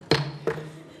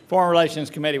Foreign Relations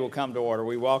Committee will come to order.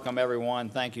 We welcome everyone.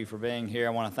 Thank you for being here. I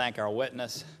want to thank our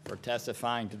witness for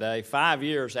testifying today. 5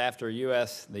 years after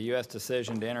the U.S.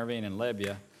 decision to intervene in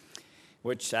Libya,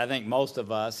 which I think most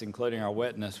of us, including our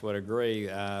witness, would agree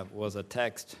was a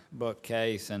textbook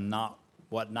case and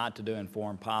what not to do in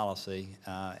foreign policy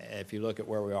if you look at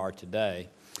where we are today.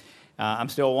 I'm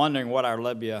still wondering what our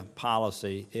Libya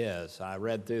policy is. I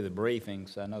read through the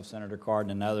briefings. I know Senator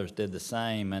Cardin and others did the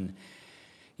same. And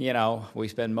you know, we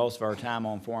spend most of our time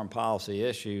on foreign policy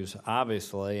issues,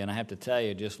 obviously, and I have to tell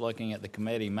you, just looking at the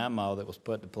committee memo that was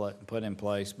put in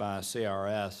place by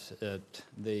CRS,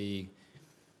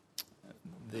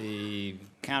 the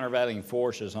countervailing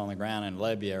forces on the ground in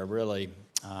Libya are really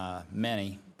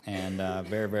many and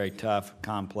very, very tough,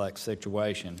 complex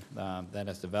situation that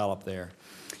has developed there.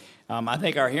 I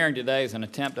think our hearing today is an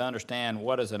attempt to understand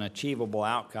what is an achievable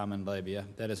outcome in Libya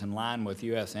that is in line with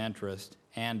U.S. interest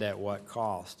and at what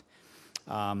cost.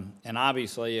 And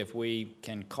obviously, if we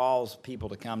can cause people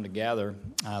to come together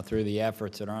through the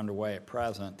efforts that are underway at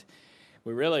present,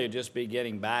 we really would just be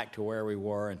getting back to where we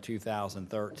were in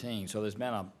 2013. So there's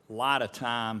been a lot of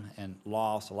time and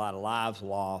loss, a lot of lives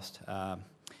lost, a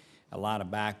lot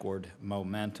of backward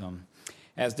momentum.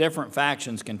 As different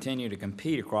factions continue to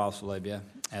compete across Libya,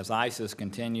 as ISIS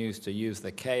continues to use the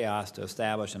chaos to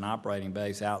establish an operating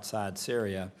base outside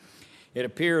Syria, it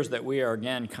appears that we are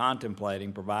again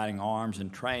contemplating providing arms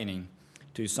and training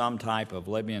to some type of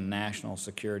Libyan national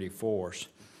security force.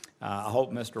 I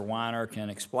hope Mr. Weiner can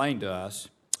explain to us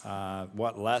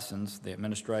what lessons the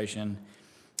administration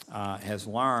has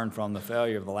learned from the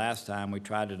failure of the last time we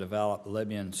tried to develop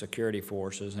Libyan security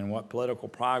forces and what political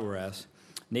progress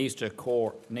needs to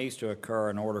occur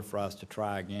in order for us to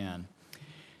try again.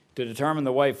 To determine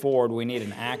the way forward, we need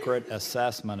an accurate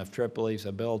assessment of Tripoli's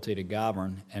ability to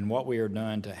govern and what we are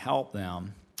doing to help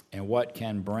them and what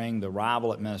can bring the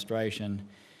rival administration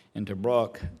in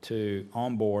Tobruk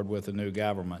on board with the new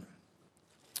government.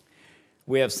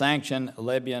 We have sanctioned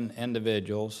Libyan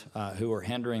individuals who are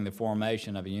hindering the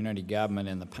formation of a unity government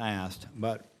in the past,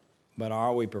 but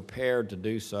are we prepared to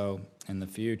do so in the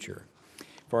future?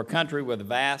 For a country with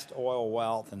vast oil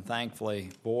wealth and thankfully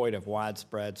void of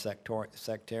widespread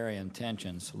sectarian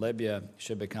tensions, Libya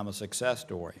should become a success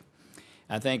story.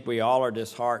 I think we all are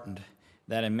disheartened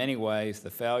that in many ways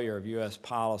the failure of U.S.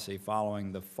 policy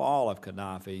following the fall of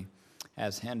Gaddafi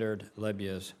has hindered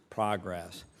Libya's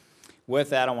progress. With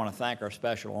that, I want to thank our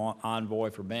special envoy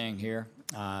for being here,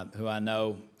 who I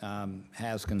know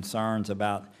has concerns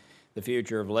about the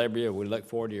future of Libya. We look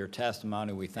forward to your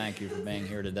testimony. We thank you for being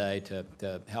here today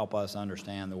to help us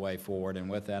understand the way forward. And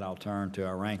with that, I'll turn to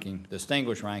our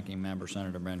distinguished ranking member,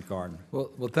 Senator Ben Cardin.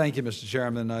 Well, thank you, Mr.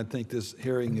 Chairman. I think this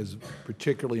hearing is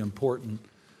particularly important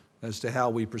as to how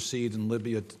we proceed in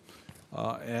Libya.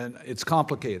 And it's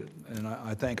complicated. And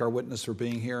I thank our witness for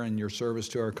being here and your service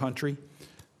to our country.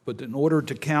 But in order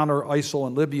to counter ISIL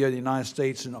in Libya, the United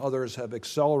States and others have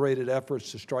accelerated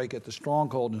efforts to strike at the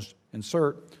stronghold in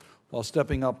Sirte, while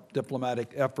stepping up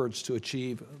diplomatic efforts to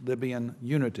achieve Libyan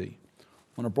unity.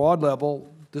 On a broad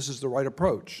level, this is the right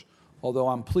approach. Although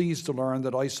I'm pleased to learn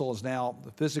that ISIL is now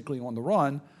physically on the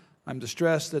run, I'm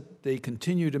distressed that they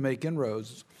continue to make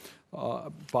inroads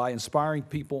by inspiring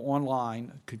people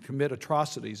online to commit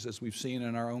atrocities, as we've seen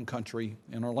in our own country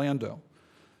in Orlando.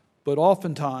 But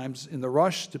oftentimes, in the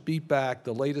rush to beat back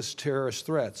the latest terrorist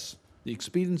threats, the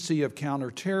expediency of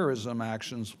counterterrorism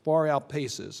actions far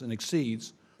outpaces and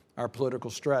exceeds our political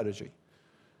strategy.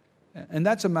 And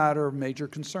that's a matter of major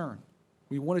concern.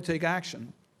 We want to take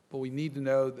action, but we need to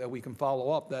know that we can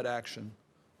follow up that action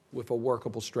with a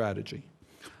workable strategy.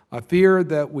 I fear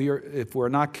that if we're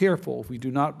not careful, if we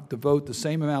do not devote the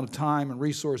same amount of time and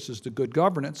resources to good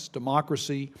governance,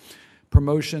 democracy,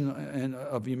 promotion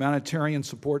of humanitarian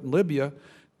support in Libya,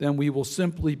 then we will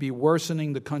simply be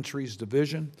worsening the country's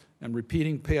division and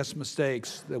repeating past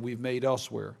mistakes that we've made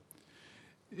elsewhere.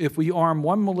 If we arm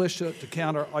one militia to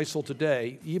counter ISIL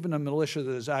today, even a militia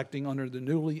that is acting under the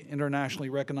newly internationally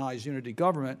recognized unity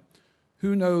government,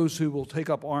 who knows who will take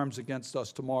up arms against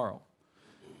us tomorrow?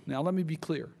 Now, let me be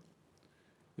clear.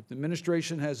 If the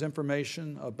administration has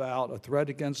information about a threat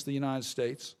against the United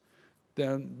States,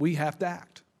 then we have to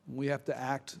act. We have to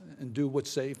act and do what's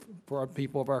safe for our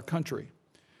people of our country.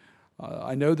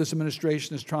 I know this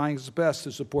administration is trying its best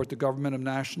to support the Government of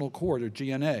National Accord, or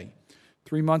GNA.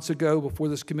 3 months ago, before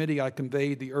this committee, I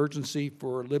conveyed the urgency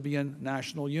for Libyan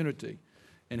national unity.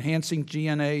 Enhancing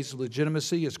GNA's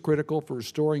legitimacy is critical for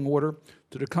restoring order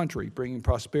to the country, bringing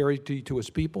prosperity to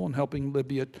its people, and helping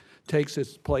Libya take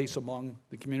its place among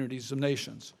the communities of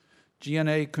nations.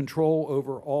 GNA control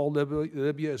over all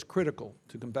Libya is critical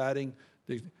to combating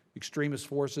the extremist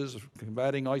forces,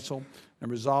 combating ISIL, and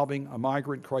resolving a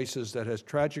migrant crisis that has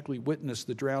tragically witnessed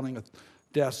the drowning of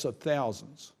deaths of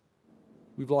thousands.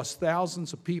 We've lost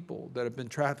thousands of people that have been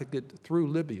trafficked through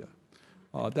Libya.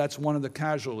 That's one of the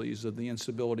casualties of the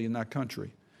instability in that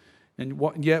country. And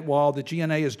yet, while the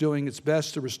GNA is doing its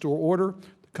best to restore order,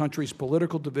 the country's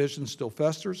political division still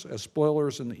festers as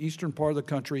spoilers in the eastern part of the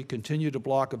country continue to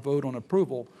block a vote on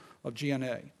approval of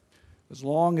GNA. As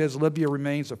long as Libya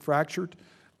remains a fractured,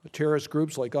 terrorist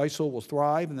groups like ISIL will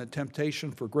thrive, and the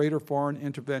temptation for greater foreign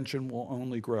intervention will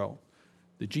only grow.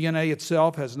 The GNA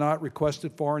itself has not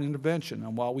requested foreign intervention,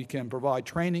 and while we can provide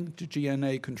training to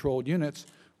GNA-controlled units,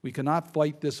 we cannot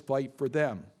fight this fight for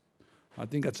them. I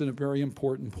think that's a very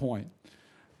important point.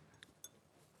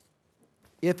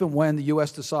 If and when the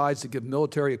U.S. decides to give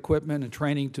military equipment and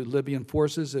training to Libyan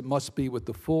forces, it must be with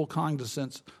the full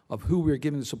cognizance of who we are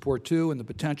giving the support to and the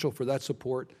potential for that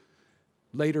support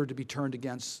later to be turned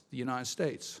against the United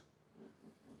States.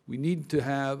 We need to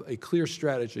have a clear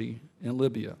strategy in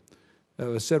Libya.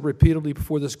 As I said repeatedly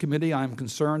before this committee, I am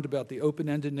concerned about the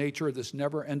open-ended nature of this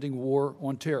never-ending war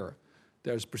on terror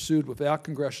that is pursued without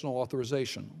congressional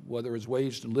authorization, whether it's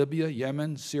waged in Libya,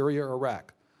 Yemen, Syria, or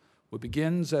Iraq. What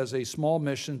begins as a small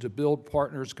mission to build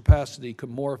partners' capacity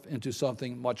could morph into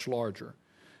something much larger.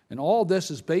 And all this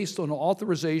is based on the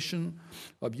authorization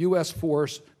of U.S.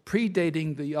 force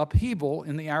predating the upheaval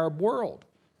in the Arab world,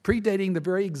 predating the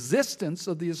very existence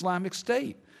of the Islamic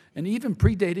State, and even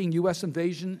predating U.S.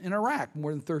 invasion in Iraq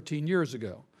more than 13 years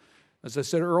ago. As I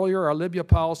said earlier, our Libya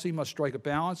policy must strike a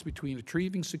balance between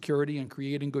achieving security and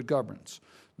creating good governance.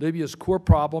 Libya's core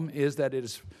problem is that it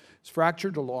is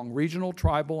fractured along regional,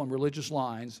 tribal, and religious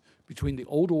lines between the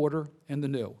old order and the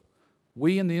new.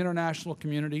 We in the international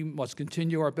community must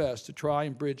continue our best to try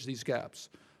and bridge these gaps.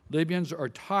 Libyans are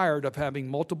tired of having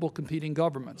multiple competing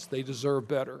governments. They deserve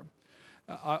better.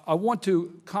 I want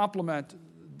to compliment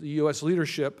the U.S.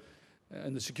 leadership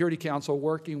and the Security Council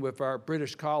working with our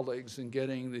British colleagues in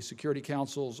getting the Security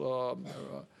Council's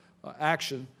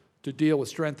action to deal with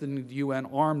strengthening the UN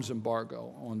arms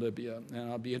embargo on Libya.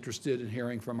 And I'll be interested in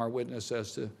hearing from our witness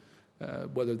as to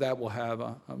whether that will have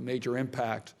a major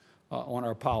impact on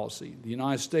our policy. The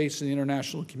United States and the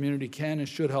international community can and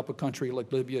should help a country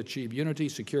like Libya achieve unity,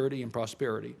 security, and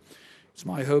prosperity. It's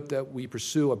my hope that we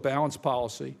pursue a balanced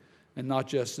policy and not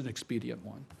just an expedient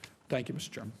one. Thank you,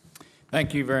 Mr. Chairman.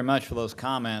 Thank you very much for those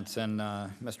comments. And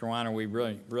Mr. Weiner, we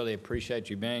really appreciate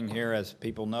you being here. As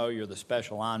people know, you're the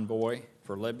special envoy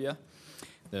for Libya,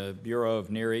 the Bureau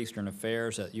of Near Eastern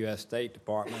Affairs at U.S. State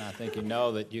Department. I think you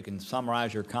know that you can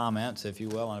summarize your comments, if you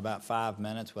will, in about 5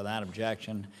 minutes without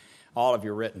objection. All of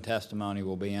your written testimony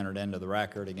will be entered into the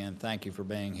record. Again, thank you for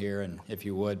being here, and if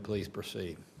you would, please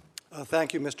proceed.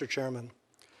 Thank you, Mr. Chairman.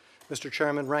 Mr.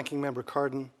 Chairman, Ranking Member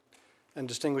Cardin, and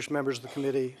distinguished members of the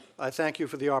committee, I thank you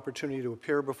for the opportunity to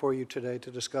appear before you today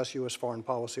to discuss U.S. foreign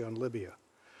policy on Libya.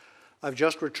 I've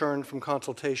just returned from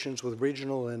consultations with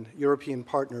regional and European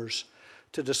partners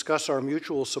to discuss our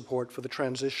mutual support for the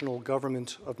Transitional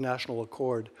Government of National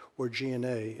Accord, or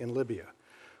GNA, in Libya,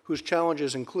 whose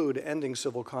challenges include ending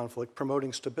civil conflict,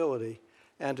 promoting stability,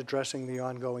 and addressing the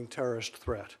ongoing terrorist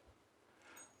threat.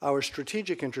 Our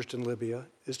strategic interest in Libya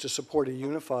is to support a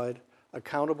unified,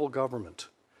 accountable government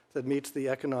that meets the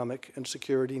economic and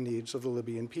security needs of the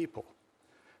Libyan people.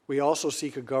 We also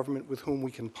seek a government with whom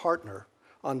we can partner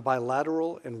on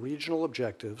bilateral and regional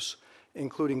objectives,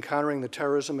 including countering the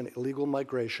terrorism and illegal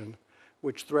migration,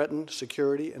 which threaten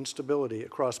security and stability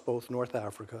across both North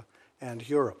Africa and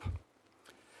Europe.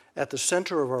 At the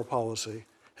center of our policy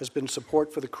has been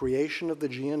support for the creation of the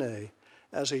GNA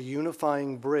as a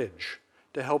unifying bridge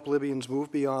to help Libyans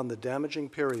move beyond the damaging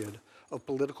period of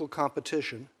political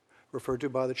competition referred to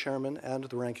by the chairman and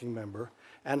the ranking member,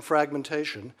 and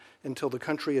fragmentation until the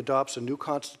country adopts a new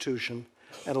constitution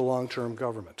and a long-term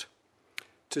government.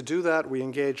 To do that, we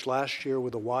engaged last year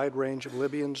with a wide range of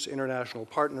Libyans, international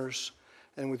partners,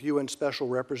 and with UN Special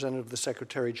Representative the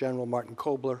Secretary General Martin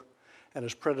Kobler and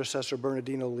his predecessor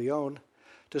Bernardino Leon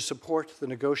to support the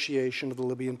negotiation of the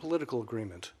Libyan political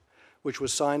agreement, which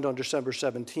was signed on December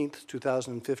 17,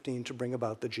 2015 to bring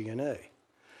about the GNA.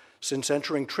 Since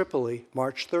entering Tripoli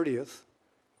March 30th,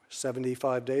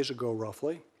 75 days ago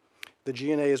roughly, the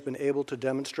GNA has been able to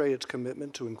demonstrate its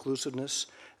commitment to inclusiveness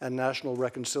and national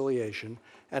reconciliation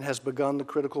and has begun the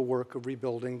critical work of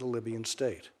rebuilding the Libyan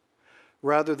state.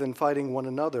 Rather than fighting one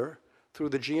another, through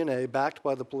the GNA, backed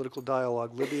by the political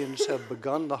dialogue, Libyans have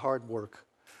begun the hard work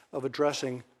of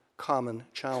addressing common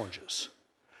challenges.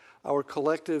 Our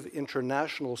collective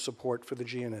international support for the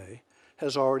GNA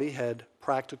has already had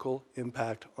practical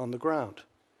impact on the ground.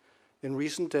 In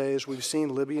recent days, we've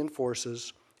seen Libyan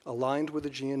forces aligned with the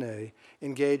GNA,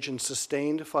 engage in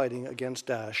sustained fighting against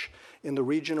Daesh in the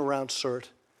region around Sirte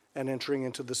and entering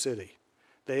into the city.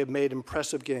 They have made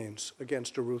impressive gains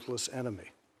against a ruthless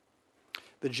enemy.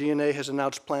 The GNA has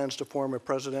announced plans to form a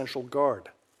presidential guard.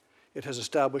 It has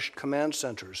established command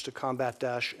centers to combat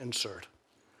Daesh in Sirte.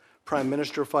 Prime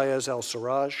Minister Fayez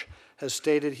al-Sarraj has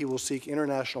stated he will seek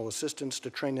international assistance to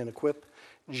train and equip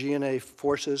GNA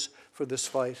forces for this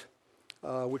fight,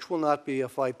 which will not be a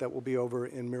fight that will be over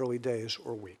in merely days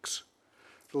or weeks.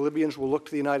 The Libyans will look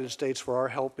to the United States for our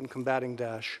help in combating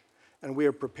Daesh, and we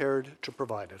are prepared to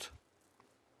provide it.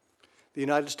 The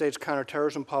United States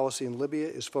counterterrorism policy in Libya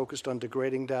is focused on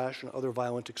degrading Daesh and other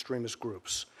violent extremist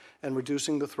groups and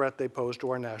reducing the threat they pose to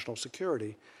our national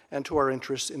security and to our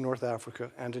interests in North Africa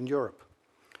and in Europe.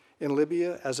 In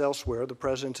Libya, as elsewhere, the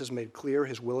President has made clear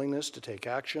his willingness to take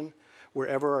action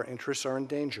wherever our interests are in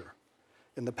danger.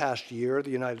 In the past year,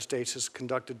 the United States has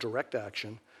conducted direct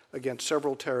action against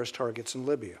several terrorist targets in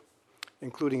Libya,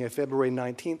 including a February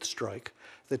 19th strike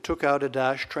that took out a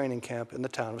Daesh training camp in the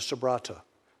town of Sabrata,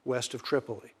 west of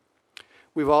Tripoli.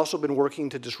 We've also been working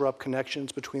to disrupt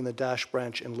connections between the Daesh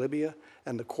branch in Libya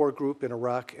and the core group in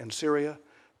Iraq and Syria,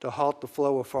 to halt the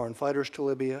flow of foreign fighters to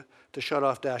Libya, to shut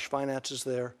off Daesh finances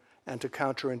there, and to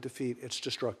counter and defeat its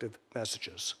destructive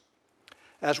messages.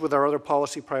 As with our other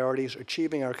policy priorities,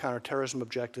 achieving our counterterrorism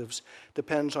objectives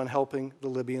depends on helping the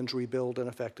Libyans rebuild an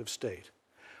effective state.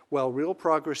 While real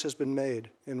progress has been made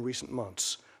in recent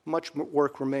months, much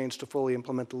work remains to fully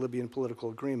implement the Libyan political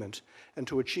agreement and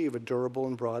to achieve a durable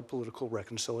and broad political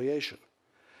reconciliation.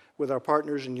 With our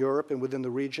partners in Europe and within the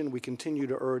region, we continue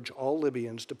to urge all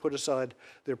Libyans to put aside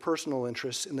their personal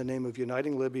interests in the name of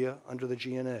uniting Libya under the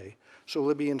GNA, so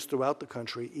Libyans throughout the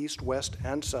country, east, west,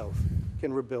 and south,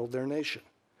 can rebuild their nation.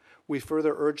 We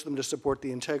further urge them to support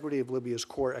the integrity of Libya's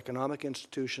core economic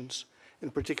institutions, in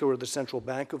particular the Central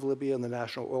Bank of Libya and the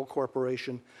National Oil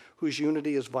Corporation, whose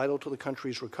unity is vital to the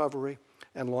country's recovery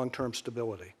and long-term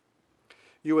stability.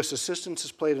 U.S. assistance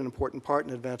has played an important part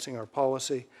in advancing our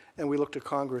policy, and we look to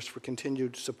Congress for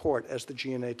continued support as the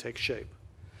GNA takes shape.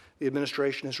 The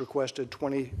administration has requested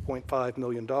 $20.5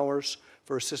 million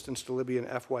for assistance to Libya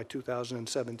in FY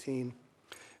 2017.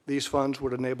 These funds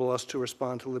would enable us to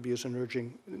respond to Libya's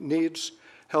emerging needs,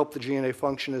 help the GNA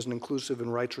function as an inclusive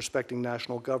and rights-respecting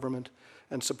national government,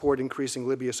 and support increasing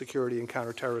Libya's security and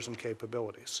counterterrorism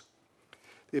capabilities.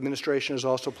 The administration is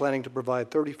also planning to provide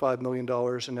 $35 million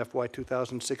in FY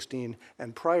 2016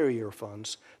 and prior year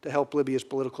funds to help Libya's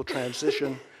political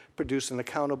transition produce an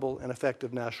accountable and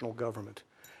effective national government.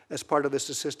 As part of this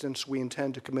assistance, we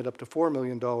intend to commit up to $4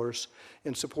 million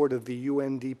in support of the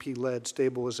UNDP-led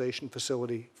stabilization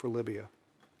facility for Libya.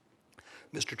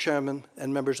 Mr. Chairman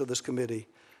and members of this committee,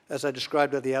 as I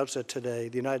described at the outset today,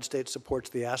 the United States supports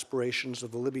the aspirations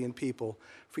of the Libyan people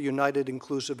for united,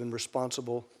 inclusive, and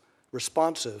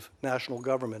responsive national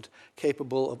government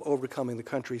capable of overcoming the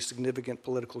country's significant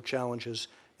political challenges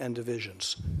and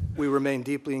divisions. We remain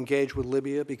deeply engaged with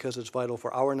Libya because it's vital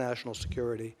for our national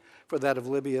security, for that of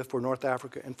Libya, for North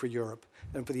Africa, and for Europe,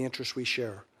 and for the interests we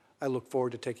share. I look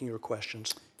forward to taking your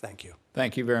questions. Thank you.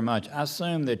 Thank you very much. I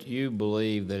assume that you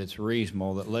believe that it's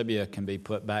reasonable that Libya can be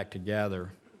put back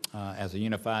together as a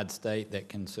unified state that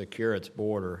can secure its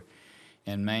border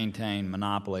and maintain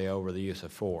monopoly over the use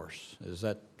of force. Is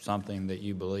that something that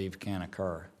you believe can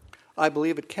occur? I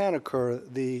believe it can occur.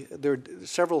 There are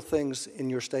several things in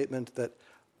your statement that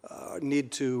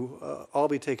need to all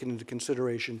be taken into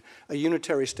consideration. A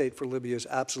unitary state for Libya is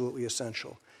absolutely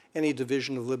essential. Any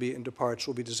division of Libya into parts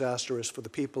will be disastrous for the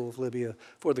people of Libya,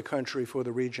 for the country, for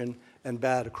the region, and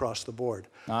bad across the board.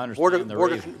 I understand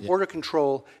Border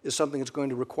control is something that's going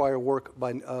to require work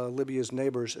by Libya's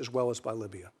neighbors as well as by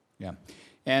Libya. Yeah.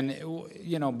 And,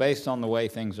 you know, based on the way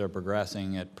things are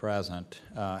progressing at present,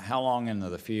 how long into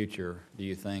the future do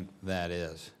you think that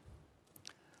is?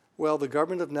 Well, the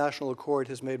Government of National Accord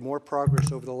has made more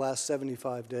progress over the last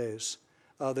 75 days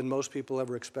than most people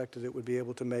ever expected it would be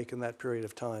able to make in that period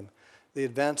of time. The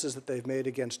advances that they've made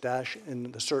against Daesh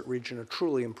in the Sirte region are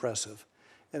truly impressive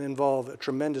and involve a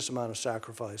tremendous amount of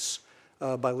sacrifice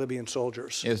by Libyan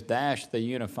soldiers. Is Daesh the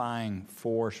unifying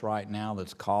force right now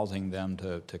that's causing them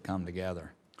to come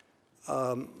together?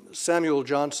 Samuel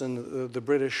Johnson, the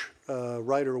British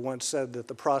writer, once said that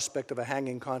the prospect of a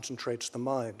hanging concentrates the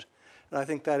mind. And I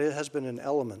think that it has been an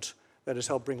element that has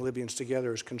helped bring Libyans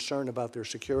together, is concern about their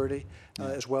security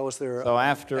as well as their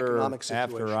economic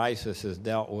situation. After ISIS is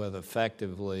dealt with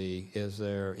effectively, is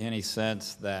there any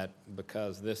sense that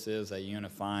because this is a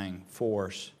unifying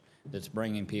force that's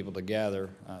bringing people together,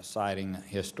 citing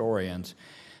historians,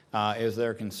 is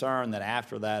there concern that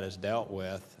after that is dealt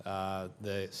with,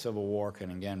 the civil war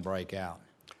can again break out?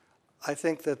 I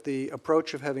think that the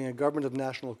approach of having a government of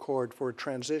national accord for a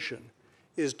transition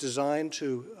is designed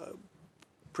to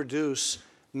produce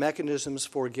mechanisms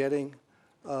for getting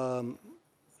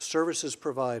services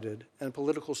provided and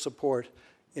political support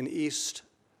in East,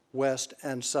 West,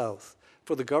 and South.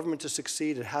 For the government to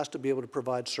succeed, it has to be able to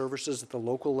provide services at the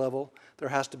local level. There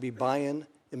has to be buy-in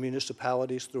in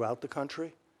municipalities throughout the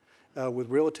country, with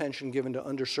real attention given to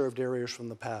underserved areas from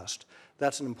the past.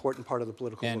 That's an important part of the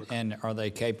political work. And are they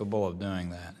capable of doing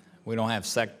that? We don't have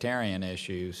sectarian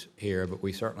issues here, but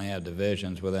we certainly have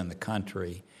divisions within the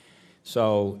country.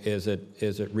 So is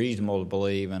it reasonable to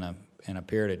believe in a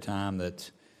period of time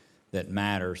that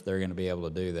matters, they're going to be able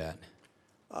to do that?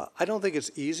 I don't think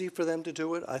it's easy for them to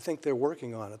do it. I think they're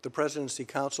working on it. The Presidency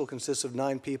Council consists of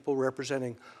 9 people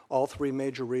representing all 3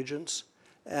 major regions,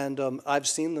 and I've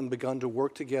seen them begun to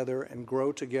work together and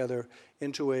grow together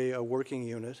into a working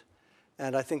unit,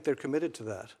 and I think they're committed to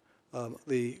that.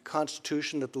 The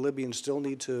constitution that the Libyans still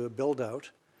need to build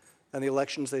out and the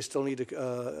elections they still need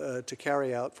to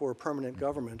carry out for a permanent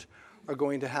government are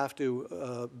going to have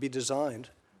to be designed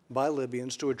by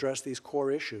Libyans to address these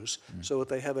core issues so that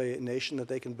they have a nation that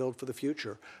they can build for the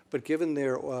future. But given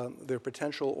their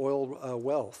potential oil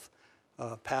wealth,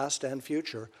 past and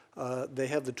future, they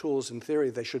have the tools. In theory,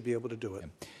 they should be able to do it.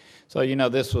 So, you know,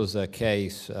 this was a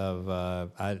case of,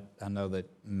 I know that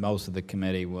most of the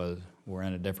committee were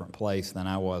in a different place than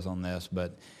I was on this,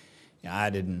 but you know, I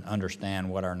didn't understand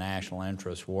what our national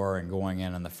interests were in going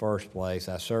in the first place.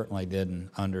 I certainly didn't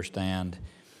understand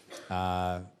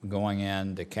going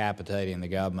in, decapitating the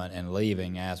government, and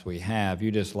leaving as we have. You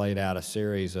just laid out a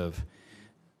series of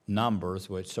numbers,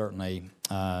 which certainly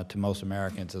to most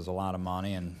Americans is a lot of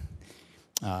money, and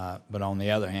but on the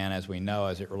other hand, as we know,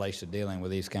 as it relates to dealing with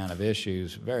these kind of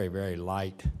issues, very, very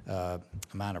light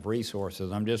amount of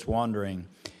resources. I'm just wondering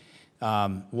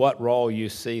what role you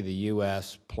see the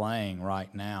U.S. playing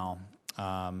right now.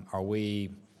 Are we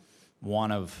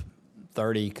one of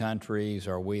 30 countries?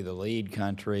 Are we the lead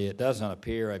country? It doesn't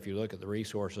appear, if you look at the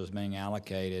resources being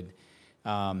allocated,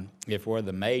 if we're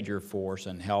the major force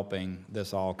in helping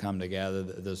this all come together,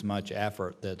 there's much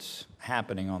effort that's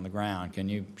happening on the ground. Can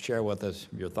you share with us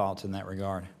your thoughts in that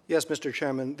regard? Yes, Mr.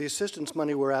 Chairman. The assistance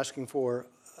money we're asking for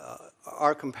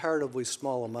are comparatively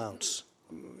small amounts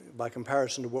by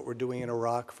comparison to what we're doing in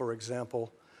Iraq, for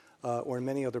example, or in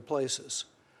many other places.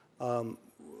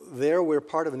 There, we're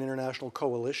part of an international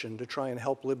coalition to try and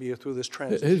help Libya through this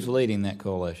transition. Who's leading that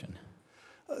coalition?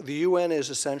 The UN is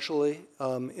essentially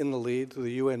in the lead through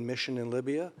the UN mission in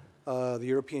Libya. The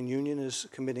European Union is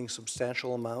committing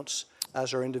substantial amounts,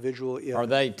 as are individual. Are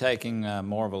they taking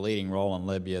more of a leading role in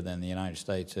Libya than the United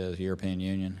States is, the European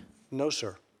Union? No,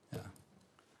 sir. Yeah.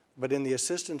 But in the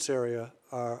assistance area,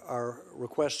 our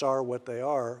requests are what they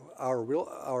are.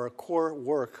 Our core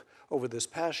work over this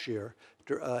past year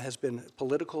has been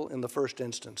political in the first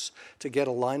instance, to get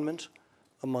alignment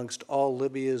amongst all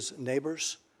Libya's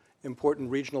neighbors, important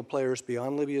regional players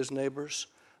beyond Libya's neighbors,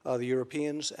 the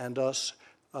Europeans and us,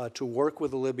 to work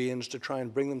with the Libyans to try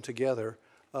and bring them together,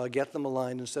 get them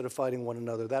aligned instead of fighting one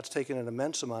another. That's taken an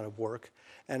immense amount of work,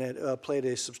 and it played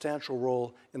a substantial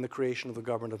role in the creation of the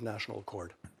Government of National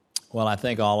Accord. Well, I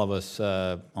think all of us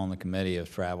on the committee have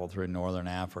traveled through northern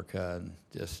Africa and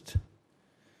just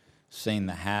seen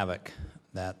the havoc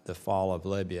that the fall of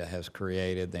Libya has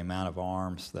created, the amount of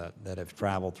arms that have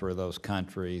traveled through those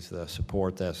countries, the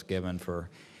support that's given for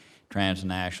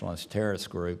transnationalist terrorist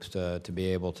groups to be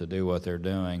able to do what they're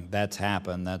doing. That's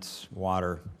happened. That's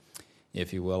water,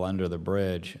 if you will, under the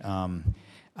bridge.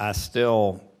 I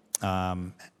still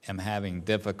am having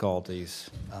difficulties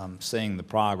seeing the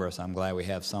progress. I'm glad we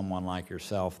have someone like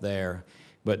yourself there,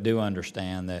 but do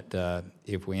understand that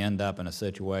if we end up in a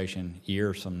situation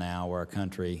years from now where a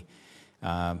country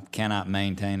cannot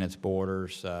maintain its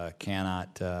borders,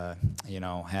 cannot,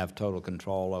 have total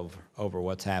control over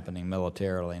what's happening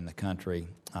militarily in the country,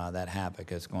 that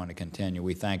havoc is going to continue.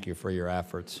 We thank you for your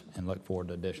efforts and look forward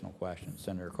to additional questions.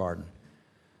 Senator Cardin.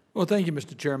 Well, thank you,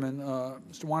 Mr. Chairman.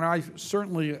 Mr. Weiner, I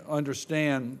certainly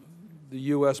understand the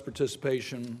U.S.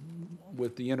 participation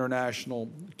with the international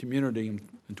community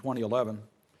in 2011,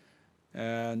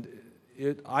 and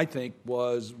it, I think,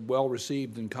 was well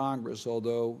received in Congress,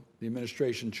 although the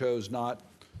administration chose not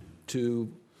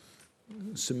to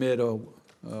submit an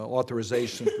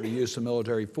authorization for the use of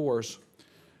military force.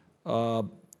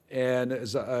 And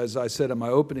as I said in my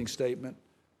opening statement,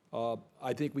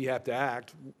 I think we have to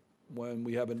act when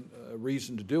we have a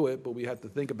reason to do it, but we have to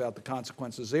think about the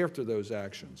consequences after those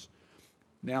actions.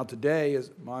 Now, today,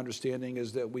 my understanding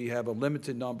is that we have a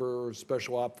limited number of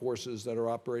special op forces that are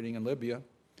operating in Libya.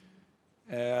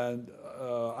 And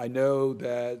I know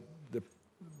that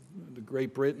the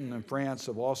Great Britain and France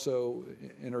have also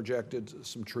interjected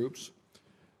some troops.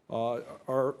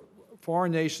 Are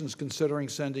foreign nations considering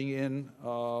sending in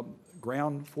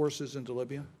ground forces into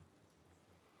Libya?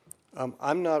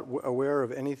 I'm not aware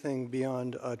of anything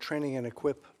beyond training and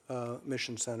equip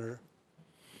mission center.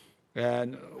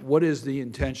 And what is the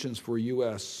intentions for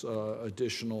U.S.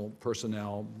 Additional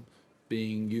personnel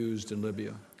being used in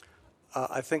Libya?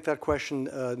 I think that question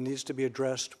needs to be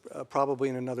addressed probably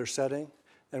in another setting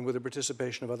and with the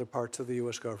participation of other parts of the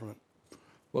U.S. government.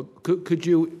 Well, could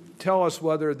you tell us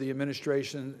whether the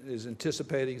administration is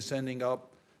anticipating sending up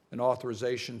an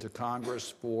authorization to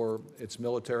Congress for its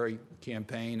military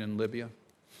campaign in Libya?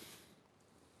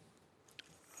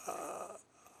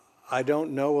 I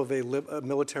don't know of a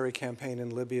military campaign in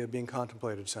Libya being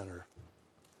contemplated, Senator.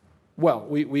 Well,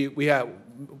 we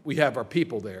have our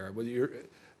people there.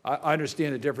 I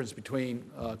understand the difference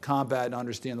between combat and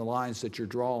understand the lines that you're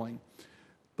drawing.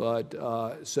 But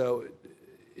so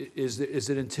is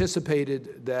it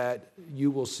anticipated that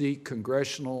you will seek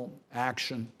congressional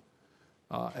action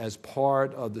as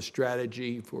part of the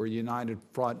strategy for a united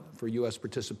front for U.S.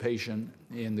 participation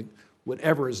in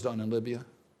whatever is done in Libya?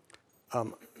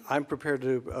 I'm prepared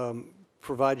to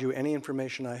provide you any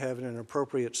information I have in an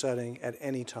appropriate setting at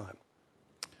any time.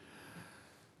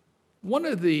 One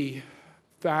of the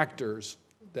factors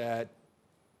that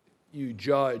you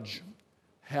judge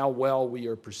how well we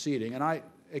are proceeding, and I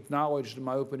acknowledged in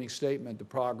my opening statement the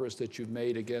progress that you've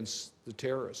made against the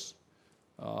terrorists,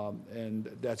 and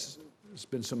there's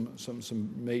been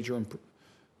some major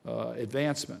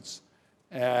advancements.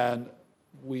 And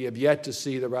we have yet to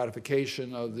see the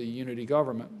ratification of the unity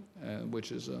government,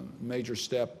 which is a major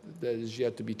step that is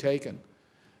yet to be taken.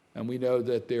 And we know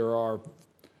that there are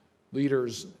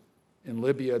leaders in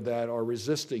Libya that are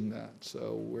resisting that.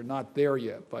 So we're not there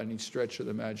yet by any stretch of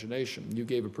the imagination. You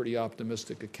gave a pretty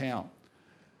optimistic account.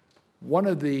 One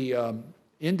of the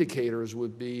indicators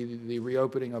would be the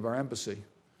reopening of our embassy.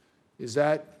 Is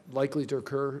that likely to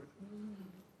occur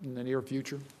in the near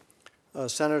future?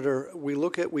 Senator,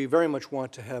 we very much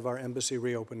want to have our embassy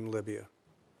reopened in Libya.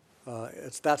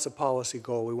 That's a policy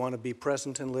goal. We want to be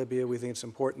present in Libya. We think it's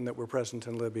important that we're present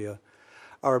in Libya.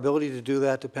 Our ability to do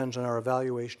that depends on our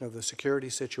evaluation of the security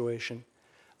situation.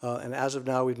 And as of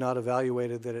now, we've not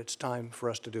evaluated that it's time for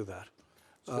us to do that.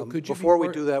 So before we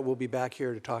do that, we'll be back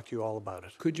here to talk to you all about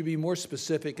it. Could you be more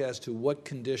specific as to what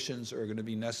conditions are going to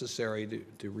be necessary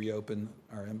to reopen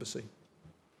our embassy?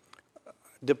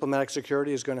 Diplomatic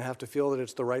security is going to have to feel that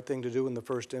it's the right thing to do in the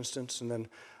first instance, and then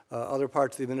other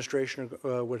parts of the administration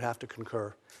would have to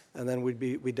concur. And then we'd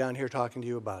be down here talking to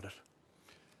you about it.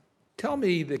 Tell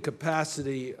me the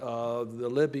capacity of the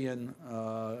Libyan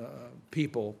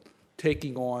people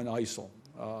taking on ISIL.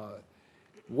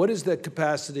 What is that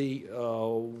capacity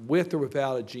with or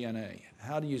without a GNA?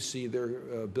 How do you see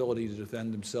their ability to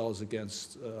defend themselves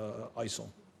against ISIL?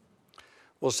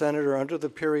 Well, Senator, under the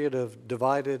period of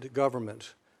divided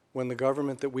government, when the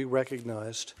government that we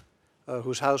recognized,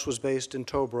 whose house was based in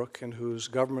Tobruk and whose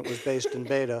government was based in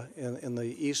Beta in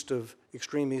the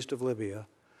extreme east of Libya,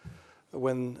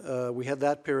 when we had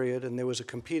that period and there was a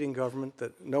competing government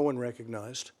that no one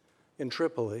recognized in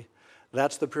Tripoli,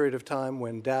 that's the period of time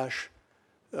when Daesh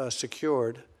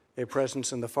secured a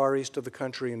presence in the far east of the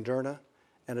country in Derna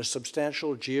and a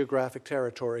substantial geographic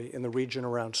territory in the region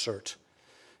around Sirte,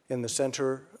 in the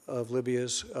center of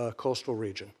Libya's coastal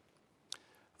region.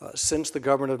 Since the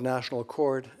Government of National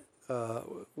Accord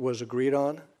was agreed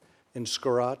on in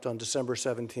Skhirat on December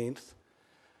 17th,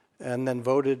 and then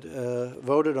voted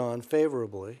on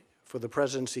favorably for the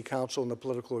Presidency Council and the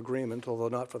political agreement, although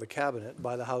not for the Cabinet,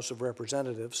 by the House of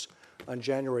Representatives on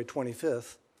January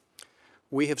 25th,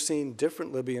 we have seen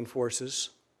different Libyan forces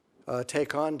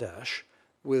take on Daesh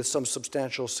with some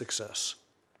substantial success.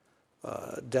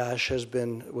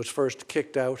 Daesh was first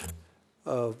kicked out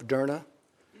of Derna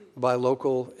by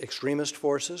local extremist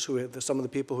forces. Some of the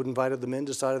people who invited them in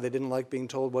decided they didn't like being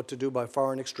told what to do by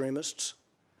foreign extremists.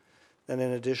 And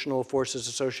then additional forces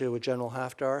associated with General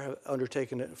Haftar have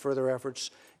undertaken further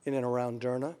efforts in and around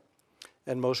Derna.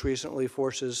 And most recently,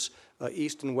 forces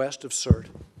east and west of Sirte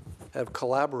have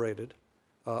collaborated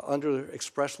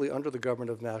expressly under the Government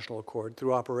of National Accord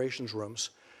through operations rooms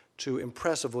to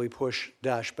impressively push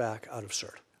Daesh back out of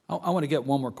Sirte. I want to get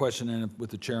one more question in with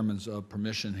the chairman's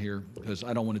permission here, because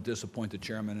I don't want to disappoint the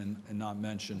chairman and not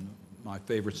mention my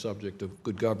favorite subject of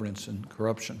good governance and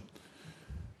corruption.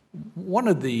 One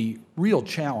of the real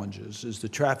challenges is the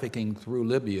trafficking through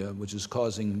Libya, which is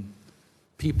causing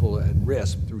people at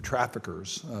risk through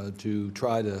traffickers to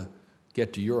try to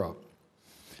get to Europe.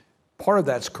 Part of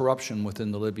that's corruption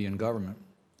within the Libyan government.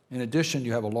 In addition,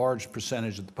 you have a large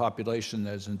percentage of the population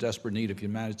that is in desperate need of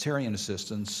humanitarian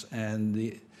assistance,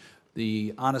 and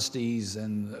the honesties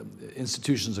and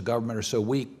institutions of government are so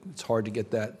weak, it's hard to get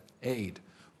that aid.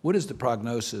 What is the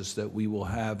prognosis that we will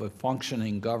have a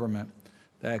functioning government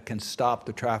that can stop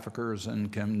the traffickers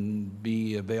and can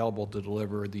be available to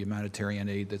deliver the humanitarian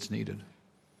aid that's needed?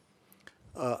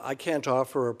 I can't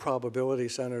offer a probability,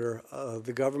 Senator.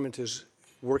 The government is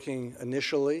working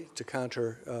initially to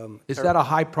counter. Is that a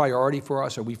high priority for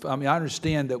us? I mean, I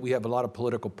understand that we have a lot of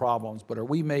political problems, but are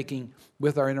we making,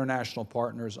 with our international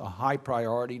partners, a high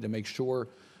priority to make sure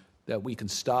that we can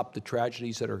stop the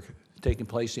tragedies that are taking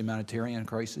place, the humanitarian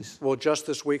crisis? Well, just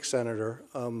this week, Senator,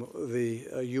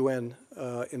 the UN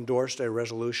endorsed a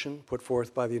resolution put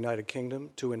forth by the United Kingdom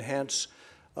to enhance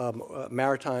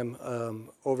maritime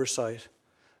oversight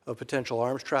of potential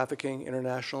arms trafficking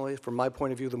internationally. From my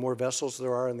point of view, the more vessels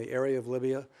there are in the area of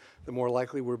Libya, the more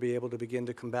likely we'll be able to begin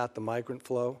to combat the migrant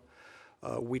flow.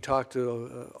 We talked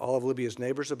to all of Libya's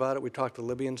neighbors about it. We talked to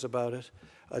Libyans about it.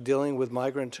 Dealing with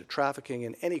migrant trafficking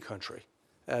in any country,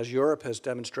 as Europe has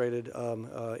demonstrated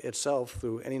itself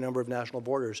through any number of national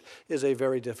borders, is a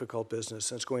very difficult business,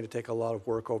 and it's going to take a lot of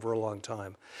work over a long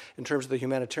time. In terms of the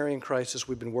humanitarian crisis,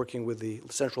 we've been working with the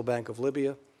Central Bank of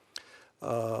Libya,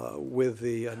 with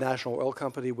the National Oil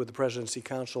Company, with the Presidency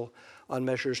Council on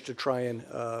measures to try and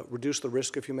reduce the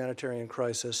risk of humanitarian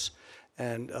crisis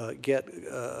and get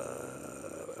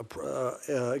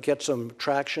some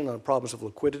traction on problems of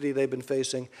liquidity they've been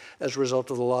facing as a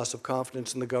result of the loss of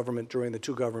confidence in the government during the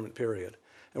two-government period.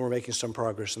 And we're making some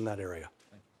progress in that area.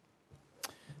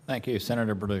 Thank you.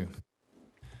 Senator Perdue.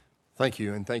 Thank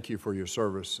you, and thank you for your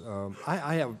service.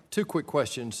 I have two quick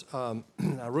questions. I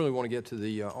really want to get to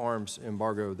the arms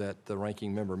embargo that the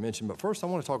ranking member mentioned, but first I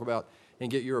want to talk about and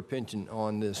get your opinion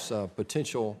on this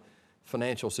potential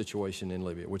financial situation in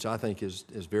Libya, which I think is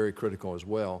very critical as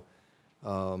well.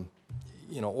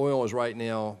 You know, oil is right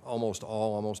now almost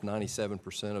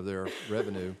 97% of their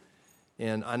revenue,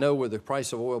 and I know with the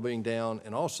price of oil being down,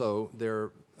 and also their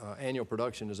annual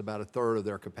production is about a third of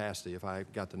their capacity, if I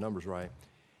got the numbers right.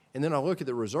 And then I look at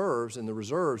the reserves, and the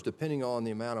reserves, depending on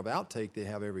the amount of outtake they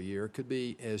have every year, could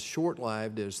be as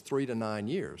short-lived as 3 to 9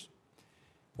 years.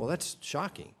 Well, that's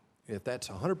shocking. If that's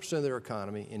 100% of their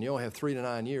economy, and you only have 3 to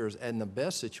 9 years, and in the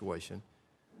best situation,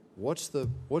 what's the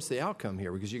outcome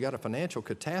here? Because you got a financial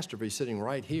catastrophe sitting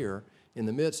right here in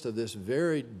the midst of this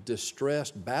very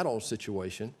distressed battle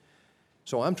situation.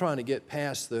 So I'm trying to get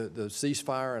past the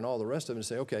ceasefire and all the rest of it and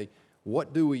say, okay,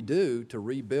 what do we do to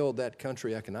rebuild that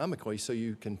country economically so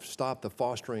you can stop the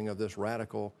fostering of this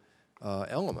radical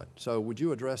element? So would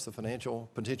you address the financial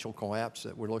potential collapse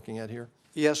that we're looking at here?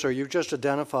 Yes, sir. You've just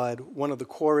identified one of the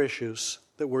core issues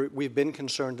that we've been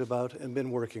concerned about and been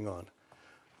working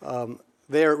on.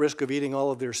 They are at risk of eating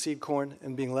all of their seed corn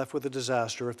and being left with a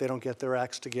disaster if they don't get their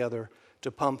acts together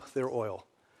to pump their oil.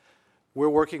 We're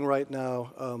working right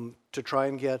now to try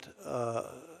and get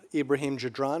Ibrahim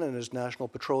Jadran and his National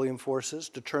Petroleum Forces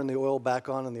to turn the oil back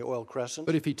on in the oil crescent.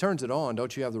 But if he turns it on,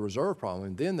 don't you have the reserve problem?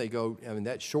 And then they go, I mean,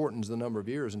 that shortens the number of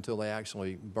years until they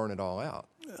actually burn it all out.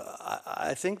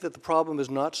 I think that the problem is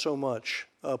not so much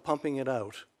pumping it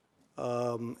out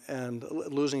and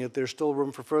losing it. There's still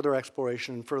room for further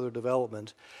exploration and further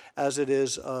development, as it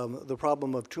is the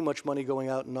problem of too much money going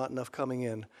out and not enough coming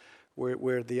in,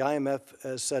 where the IMF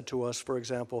has said to us, for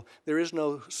example, there is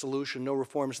no solution, no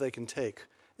reforms they can take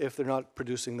if they're not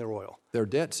producing their oil. Their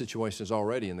debt situation is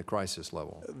already in the crisis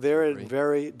level. They're in a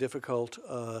very difficult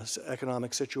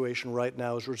economic situation right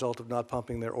now as a result of not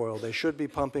pumping their oil. They should be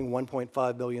pumping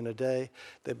 1.5 million a day.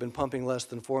 They've been pumping less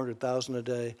than 400,000 a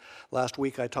day. Last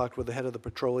week I talked with the head of the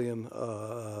petroleum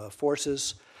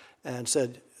forces and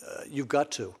said, you've got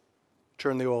to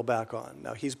turn the oil back on.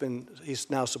 Now he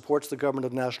now supports the government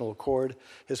of national accord.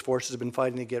 His forces have been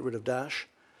fighting to get rid of Daesh.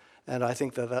 And I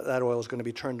think that oil is going to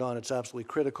be turned on. It's absolutely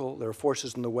critical. There are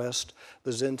forces in the West, the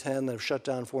Zintan, that have shut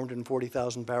down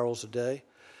 440,000 barrels a day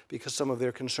because some of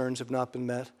their concerns have not been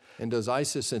met. And does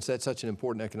ISIS, since that's such an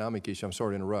important economic issue, I'm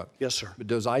sorry to interrupt. Yes, sir. But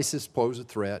does ISIS pose a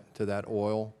threat to that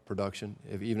oil production,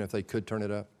 even if they could turn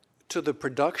it up? To the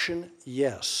production,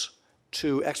 yes.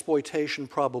 To exploitation,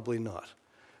 probably not.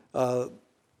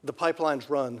 The pipelines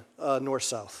run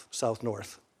north-south,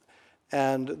 south-north.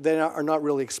 And they are not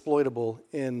really exploitable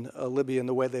in Libya in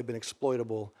the way they've been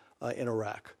exploitable in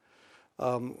Iraq.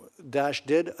 Daesh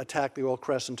did attack the oil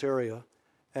crescent area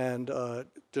and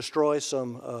destroy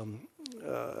some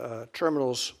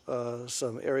terminals,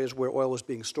 some areas where oil was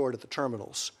being stored at the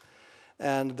terminals.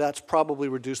 and that's probably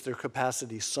reduced their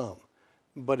capacity some,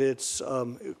 but it's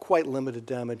quite limited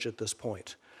damage at this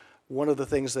point. One of the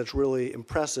things that's really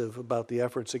impressive about the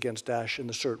efforts against Daesh in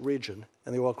the Sirte region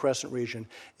and the Oil Crescent region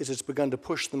is it's begun to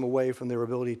push them away from their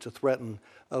ability to threaten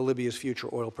Libya's future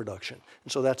oil production.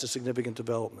 And so that's a significant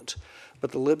development.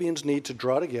 But the Libyans need to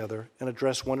draw together and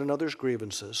address one another's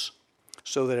grievances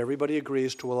so that everybody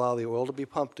agrees to allow the oil to be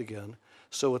pumped again,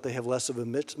 so that they have less of a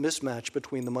mismatch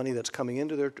between the money that's coming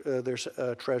into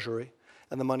their treasury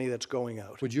and the money that's going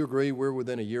out. Would you agree we're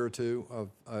within a year or two of,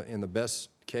 in the best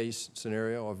case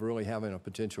scenario, of really having a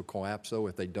potential collapse, though,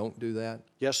 if they don't do that?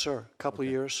 Yes, sir. A couple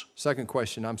of years. Second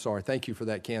question, I'm sorry, thank you for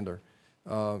that candor.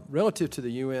 Relative to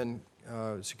the UN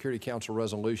Security Council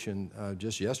resolution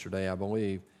just yesterday, I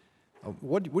believe,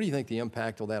 what do you think the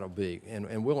impact of that will be?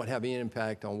 And will it have any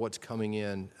impact on what's coming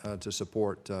in to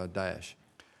support Daesh?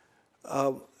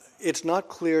 It's not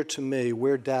clear to me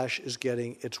where Daesh is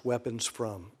getting its weapons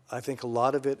from. I think a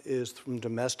lot of it is from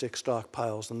domestic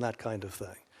stockpiles and that kind of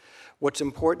thing. What's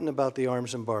important about the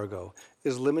arms embargo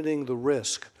is limiting the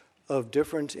risk of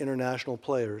different international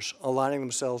players aligning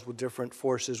themselves with different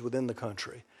forces within the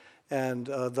country, and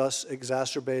thus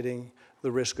exacerbating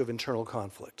the risk of internal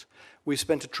conflict. We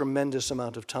spent a tremendous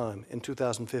amount of time in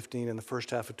 2015 and the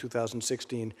first half of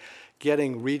 2016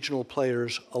 getting regional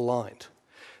players aligned.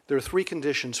 There are three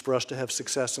conditions for us to have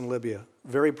success in Libya.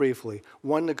 Very briefly,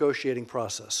 one, negotiating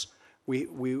process. We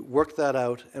worked that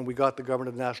out, and we got the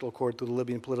Government of National Accord through the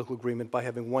Libyan political agreement by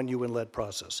having one UN-led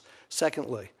process.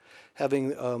 Secondly,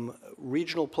 having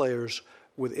regional players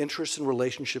with interests and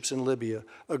relationships in Libya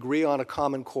agree on a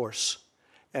common course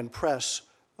and press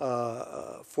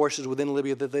forces within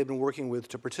Libya that they've been working with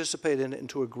to participate in it and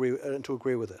to agree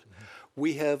with it. Mm-hmm.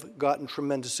 We have gotten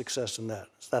tremendous success in that.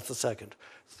 So that's the second.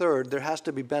 Third, there has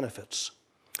to be benefits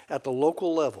at the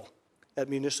local level, at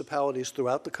municipalities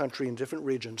throughout the country in different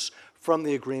regions from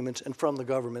the agreements and from the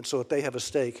government so that they have a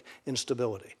stake in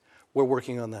stability. We're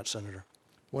working on that, Senator.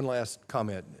 One last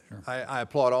comment. Sure. I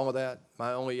applaud all of that.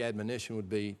 My only admonition would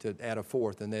be to add a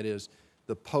fourth, and that is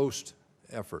the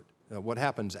post-effort. What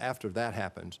happens after that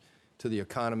happens to the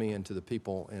economy and to the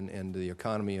people and the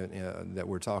economy that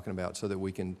we're talking about, so that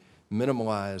we can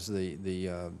minimize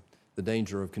the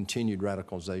danger of continued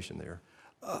radicalization there.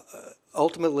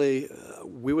 Ultimately,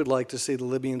 we would like to see the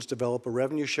Libyans develop a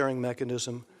revenue-sharing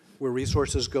mechanism where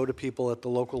resources go to people at the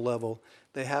local level.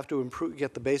 They have to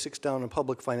get the basics down in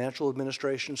public financial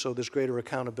administration so there's greater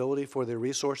accountability for their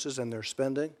resources and their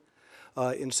spending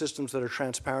in systems that are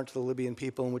transparent to the Libyan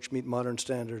people and which meet modern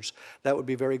standards. That would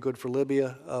be very good for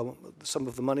Libya. Some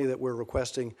of the money that we're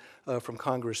requesting from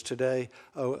Congress today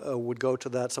would go to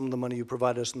that. Some of the money you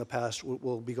provided us in the past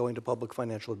will be going to public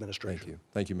financial administration. Thank you.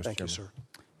 Thank you, Mr. Chairman. Thank you, sir.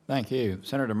 Thank you.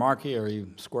 Senator Markey, are you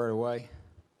squared away?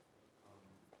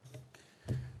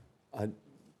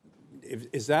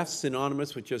 Is that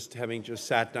synonymous with just having just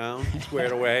sat down,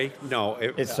 squared away? No.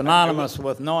 It's synonymous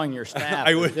with knowing your staff.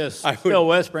 I would- just I would- still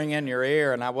whispering in your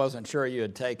ear, and I wasn't sure you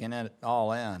had taken it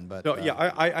all in. But No,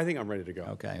 yeah, I think I'm ready to go.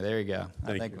 okay, there you go.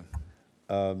 Thank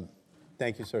you.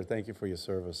 Thank you, sir. Thank you for your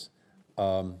service.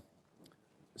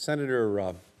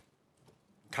 Senator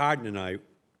Cardin and I,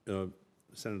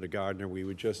 Senator Gardner, we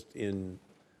were just in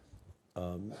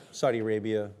Saudi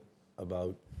Arabia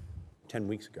about 10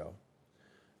 weeks ago.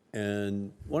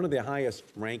 And one of the highest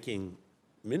ranking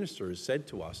ministers said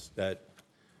to us that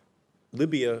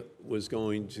Libya was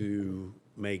going to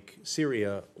make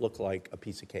Syria look like a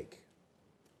piece of cake,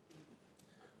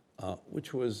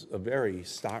 which was a very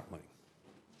startling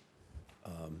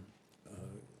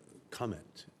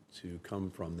comment to come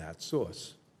from that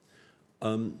source.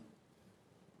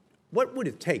 What would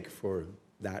it take for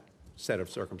that set of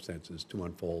circumstances to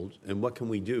unfold, and what can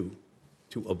we do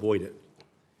to avoid it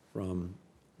from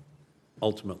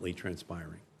ultimately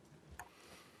transpiring?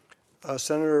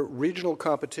 Senator, regional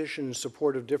competition in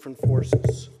support of different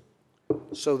forces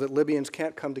so that Libyans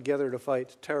can't come together to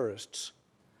fight terrorists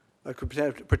could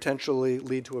potentially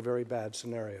lead to a very bad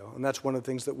scenario. And that's one of the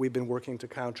things that we've been working to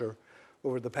counter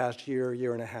over the past year,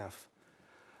 year and a half.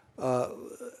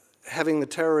 Having the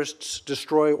terrorists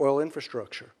destroy oil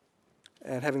infrastructure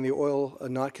and having the oil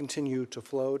not continue to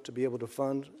flow to be able to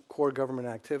fund core government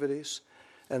activities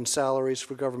and salaries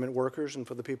for government workers and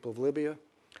for the people of Libya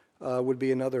would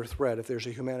be another threat. If there's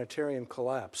a humanitarian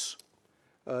collapse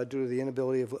due to the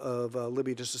inability of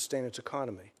Libya to sustain its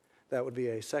economy, that would be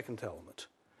a second element.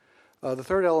 The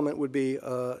third element would be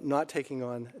not taking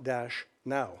on Daesh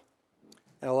now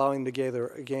and allowing them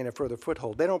to gain a further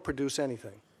foothold. They don't produce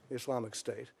anything, the Islamic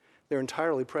State. They're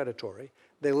entirely predatory.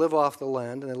 They live off the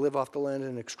land, and they live off the land in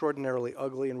an extraordinarily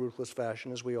ugly and ruthless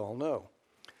fashion, as we all know.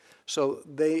 So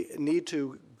they need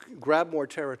to grab more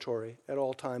territory at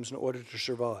all times in order to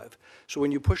survive. So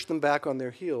when you push them back on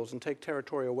their heels and take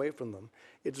territory away from them,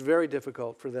 it's very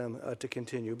difficult for them to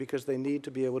continue because they need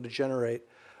to be able to generate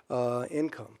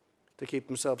income to keep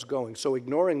themselves going. So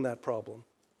ignoring that problem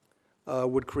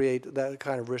would create that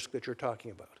kind of risk that you're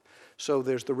talking about. So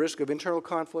there's the risk of internal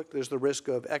conflict, there's the risk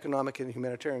of economic and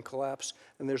humanitarian collapse,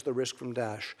 and there's the risk from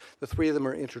Daesh. The three of them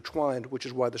are intertwined, which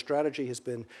is why the strategy has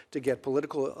been to get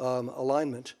political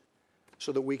alignment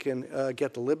so that we can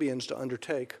get the Libyans to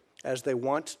undertake, as they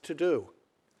want to do,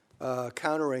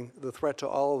 countering the threat to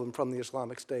all of them from the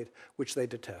Islamic State, which they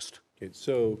detest. Okay,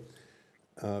 so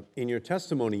in your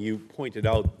testimony, you pointed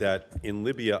out that in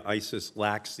Libya, ISIS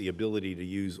lacks the ability to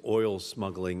use oil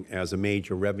smuggling as a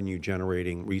major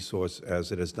revenue-generating resource,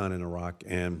 as it has done in Iraq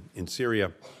and in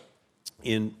Syria.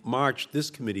 In March, this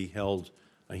committee held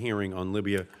a hearing on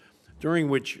Libya, during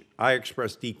which I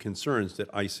expressed deep concerns that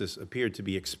ISIS appeared to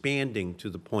be expanding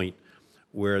to the point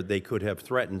where they could have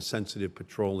threatened sensitive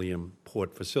petroleum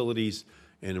port facilities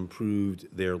and improved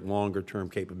their longer-term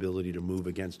capability to move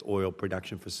against oil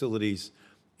production facilities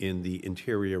in the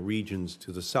interior regions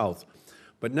to the south.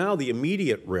 But now the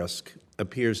immediate risk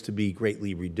appears to be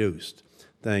greatly reduced,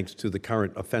 thanks to the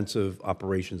current offensive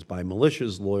operations by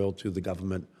militias loyal to the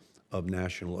government of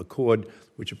national accord,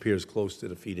 which appears close to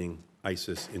defeating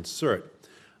ISIS in Sirte.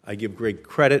 I give great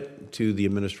credit to the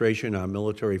administration, our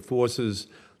military forces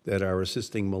that are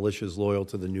assisting militias loyal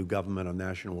to the new government of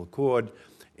national accord,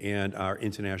 and our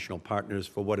international partners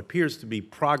for what appears to be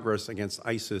progress against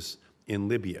ISIS in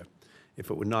Libya. If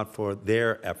it were not for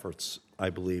their efforts, I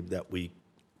believe that we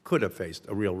could have faced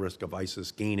a real risk of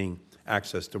ISIS gaining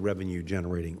access to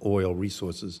revenue-generating oil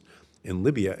resources in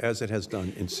Libya, as it has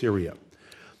done in Syria.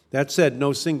 That said,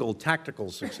 no single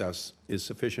tactical success is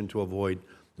sufficient to avoid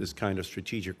this kind of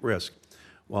strategic risk.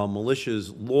 While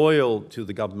militias loyal to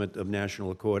the government of national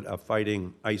accord are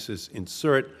fighting ISIS in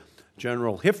Sirte,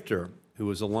 General Hifter, who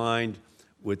is aligned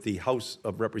with the House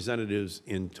of Representatives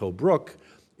in Tobruk,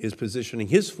 is positioning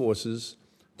his forces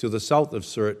to the south of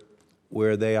Sirte,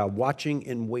 where they are watching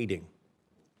and waiting.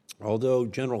 Although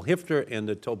General Hifter and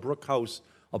the Tobruk House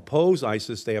oppose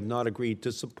ISIS, they have not agreed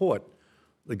to support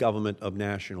the government of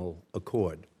national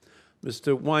accord.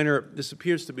 Mr. Weiner, this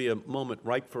appears to be a moment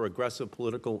ripe for aggressive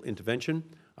political intervention.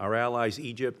 Our allies,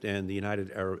 Egypt and the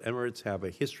United Arab Emirates, have a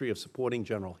history of supporting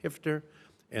General Hifter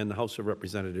and the House of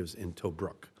Representatives in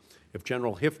Tobruk. If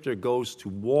General Hifter goes to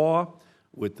war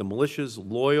with the militias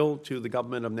loyal to the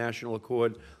government of national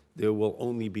accord, there will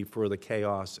only be further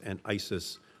chaos, and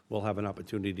ISIS will have an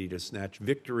opportunity to snatch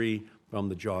victory from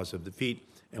the jaws of defeat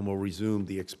and will resume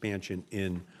the expansion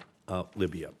in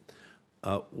Libya.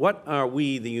 What are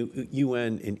we, the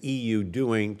UN and EU,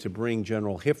 doing to bring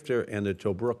General Hifter and the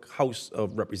Tobruk House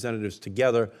of Representatives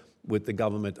together with the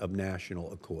government of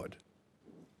national accord?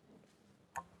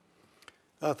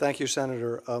 Thank you,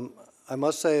 Senator. I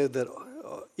must say that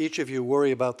each of you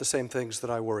worry about the same things that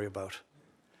I worry about.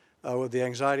 The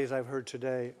anxieties I've heard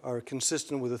today are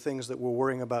consistent with the things that we're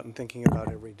worrying about and thinking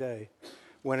about every day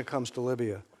when it comes to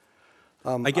Libya.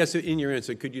 I guess in your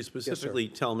answer, could you specifically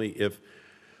tell me if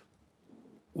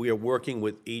we are working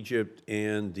with Egypt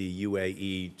and the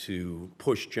UAE to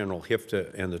push General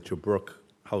Hifter and the Tobruk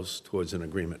House towards an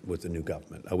agreement with the new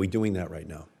government? Are we doing that right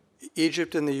now?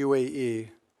 Egypt and the UAE,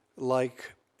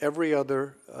 like every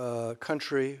other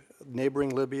country neighboring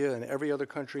Libya and every other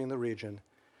country in the region,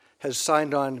 has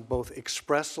signed on both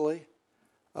expressly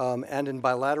and in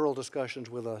bilateral discussions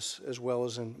with us, as well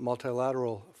as in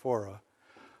multilateral fora,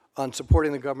 on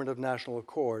supporting the government of national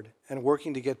accord and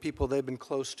working to get people they've been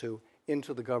close to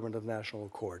into the government of national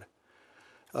accord.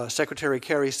 Secretary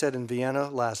Kerry said in Vienna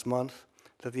last month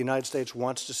that the United States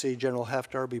wants to see General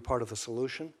Haftar be part of the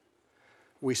solution.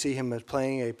 We see him as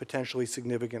playing a potentially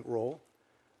significant role,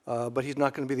 but he's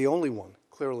not going to be the only one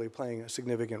clearly playing a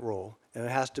significant role, and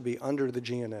it has to be under the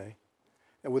GNA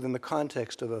and within the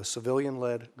context of a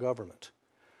civilian-led government.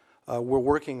 We're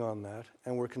working on that,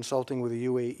 and we're consulting with the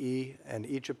UAE and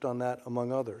Egypt on that,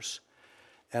 among others.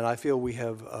 And I feel we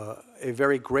have a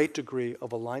very great degree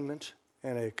of alignment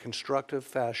and a constructive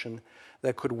fashion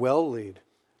that could well lead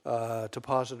to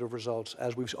positive results,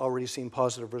 as we've already seen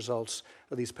positive results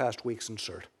of these past weeks in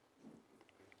Sirte.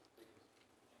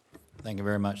 Thank you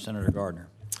very much, Senator Gardner.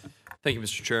 Thank you,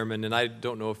 Mr. Chairman. And I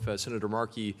don't know if Senator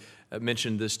Markey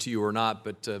mentioned this to you or not,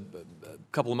 but a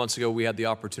couple of months ago we had the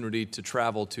opportunity to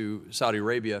travel to Saudi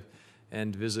Arabia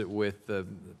and visit with the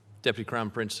Deputy Crown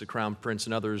Prince, the Crown Prince,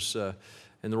 and others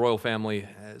in the royal family,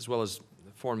 as well as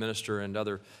the Foreign Minister and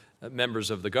other members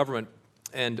of the government.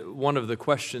 And one of the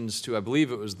questions to, I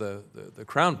believe it was the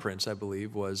Crown Prince, I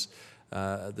believe, was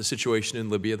the situation in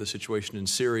Libya, the situation in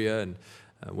Syria, and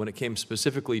when it came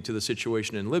specifically to the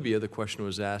situation in Libya, the question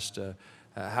was asked,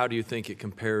 how do you think it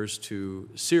compares to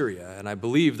Syria? And I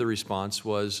believe the response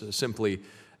was simply,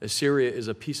 Syria is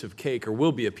a piece of cake, or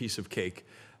will be a piece of cake,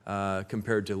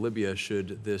 compared to Libya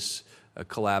should this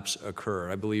collapse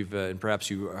occur. I believe, and perhaps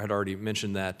you had already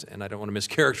mentioned that, and I don't want to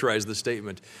mischaracterize the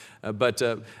statement, but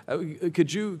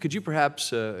could you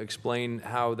perhaps explain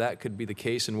how that could be the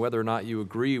case, and whether or not you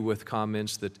agree with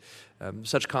comments that,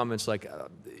 such comments like,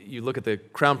 you look at the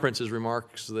Crown Prince's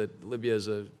remarks that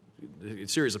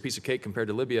Syria is a piece of cake compared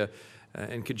to Libya,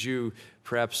 and could you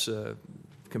perhaps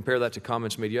compare that to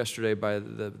comments made yesterday by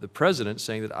the president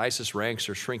saying that ISIS ranks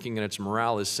are shrinking and its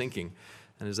morale is sinking?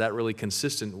 And is that really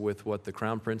consistent with what the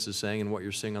Crown Prince is saying and what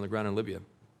you're seeing on the ground in Libya?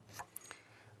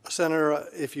 Senator,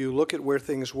 if you look at where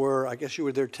things were, I guess you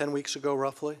were there 10 weeks ago,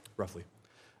 roughly? Roughly.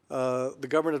 The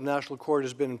government of national accord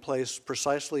has been in place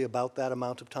precisely about that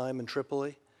amount of time in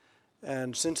Tripoli.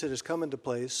 And since it has come into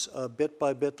place, bit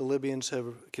by bit, the Libyans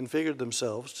have configured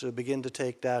themselves to begin to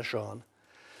take Daesh on.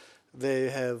 They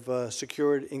have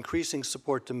secured increasing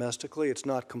support domestically. It's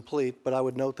not complete, but I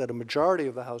would note that a majority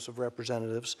of the House of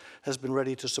Representatives has been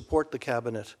ready to support the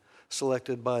cabinet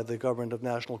selected by the Government of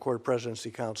National Accord Presidency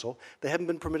Council. They haven't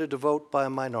been permitted to vote by a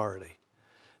minority.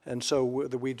 And so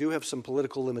we do have some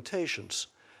political limitations,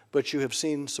 but you have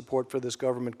seen support for this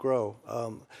government grow.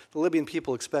 The Libyan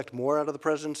people expect more out of the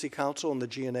Presidency Council and the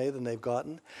GNA than they've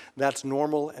gotten. That's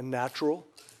normal and natural.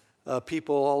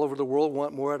 People all over the world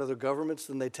want more out of their governments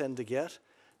than they tend to get,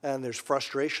 and there's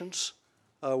frustrations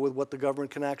with what the government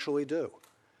can actually do.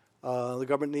 The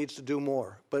government needs to do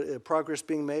more, but progress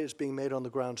being made is being made on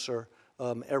the ground, sir,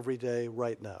 every day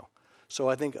right now. So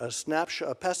I think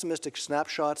pessimistic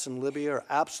snapshots in Libya are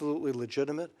absolutely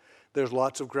legitimate. There's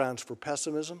lots of grounds for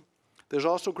pessimism. There's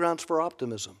also grounds for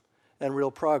optimism and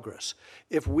real progress.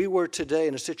 If we were today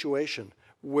in a situation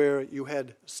where you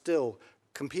had still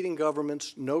competing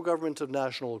governments, no government of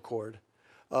national accord,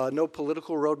 no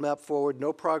political roadmap forward,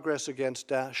 no progress against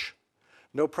Daesh,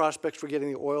 no prospects for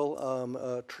getting the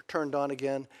oil turned on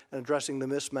again and addressing the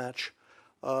mismatch,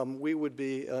 we would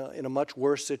be in a much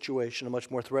worse situation, a much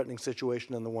more threatening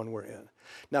situation than the one we're in.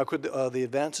 Now, could the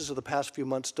advances of the past few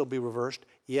months still be reversed?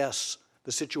 Yes,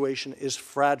 the situation is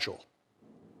fragile.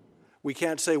 We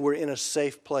can't say we're in a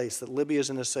safe place, that Libya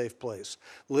is in a safe place.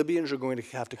 Libyans are going to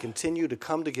have to continue to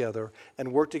come together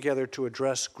and work together to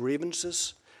address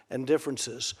grievances and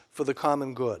differences for the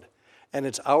common good. And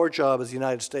it's our job as the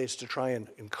United States to try and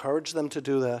encourage them to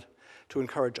do that, to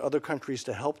encourage other countries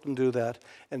to help them do that,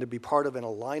 and to be part of an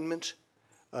alignment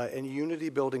and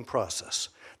unity-building process.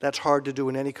 That's hard to do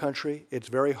in any country. It's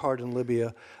very hard in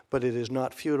Libya, but it is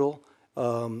not futile.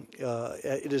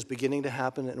 It is beginning to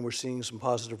happen, and we're seeing some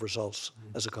positive results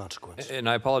as a consequence. And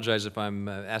I apologize if I'm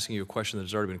asking you a question that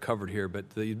has already been covered here, but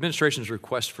the administration's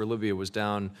request for Libya was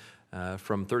down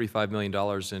from $35 million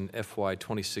in FY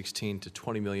 2016 to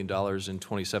 $20 million in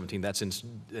 2017. That's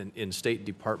in State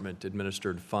Department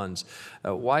administered funds.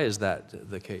 Why is that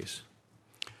the case?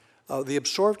 The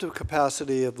absorptive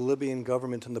capacity of the Libyan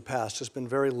government in the past has been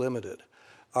very limited.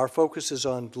 Our focus is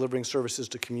on delivering services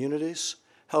to communities,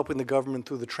 helping the government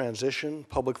through the transition.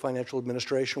 Public financial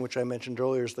administration, which I mentioned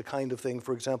earlier, is the kind of thing,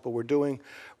 for example, we're doing,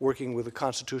 working with the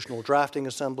Constitutional Drafting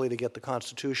Assembly to get the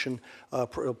Constitution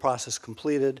process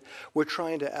completed. We're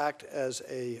trying to act as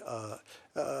to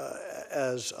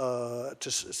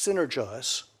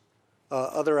synergize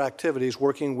other activities,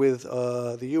 working with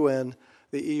the UN,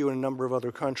 the EU, and a number of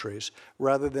other countries,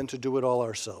 rather than to do it all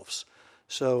ourselves.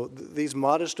 So these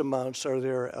modest amounts are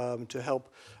there to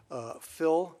help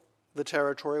fill the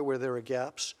territory where there are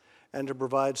gaps and to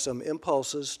provide some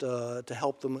impulses to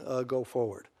help them go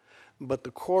forward. But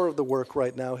the core of the work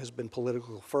right now has been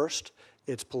political first.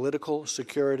 It's political,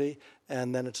 security,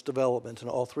 and then it's development. And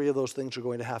all three of those things are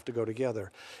going to have to go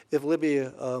together. If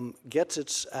Libya gets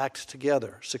its act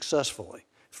together successfully,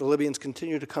 if the Libyans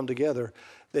continue to come together,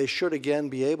 they should again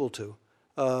be able to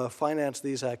finance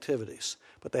these activities.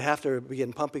 But they have to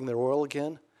begin pumping their oil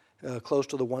again. Close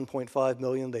to the 1.5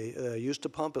 million they used to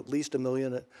pump, at least 1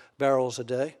 million barrels a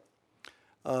day.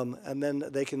 And then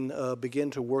they can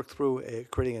begin to work through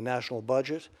creating a national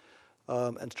budget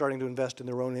and starting to invest in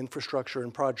their own infrastructure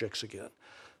and projects again.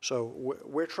 So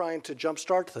we're trying to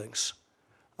jumpstart things.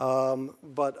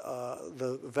 But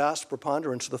the vast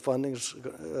preponderance of the funding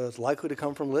is likely to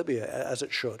come from Libya, as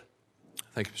it should.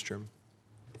 Thank you, Mr. Chairman.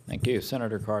 Thank you.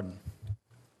 Senator Cardin.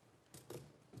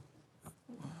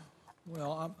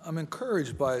 Well, I'm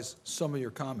encouraged by some of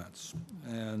your comments,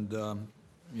 and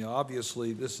you know,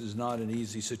 obviously this is not an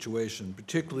easy situation,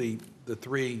 particularly the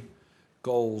three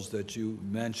goals that you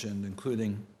mentioned,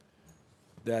 including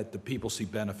that the people see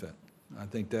benefit. I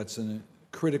think that's a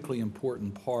critically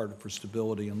important part for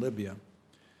stability in Libya.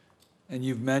 And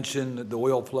you've mentioned the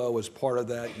oil flow as part of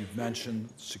that. You've mentioned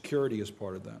security as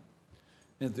part of that.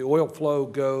 And if the oil flow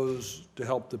goes to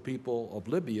help the people of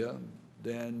Libya,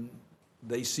 then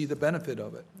they see the benefit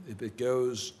of it. If it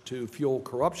goes to fuel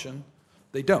corruption,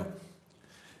 they don't.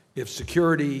 If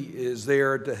security is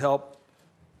there to help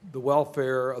the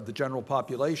welfare of the general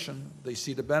population, they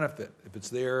see the benefit. If it's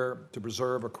there to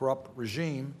preserve a corrupt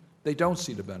regime, they don't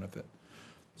see the benefit.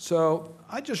 So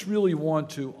I just really want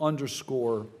to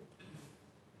underscore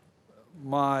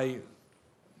my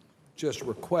just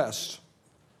request,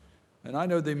 and I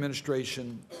know the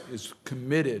administration is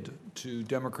committed to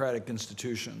democratic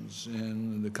institutions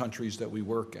in the countries that we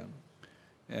work in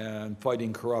and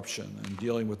fighting corruption and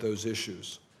dealing with those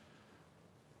issues.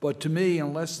 But to me,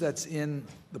 unless that's in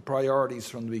the priorities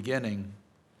from the beginning,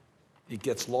 it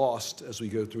gets lost as we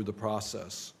go through the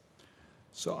process.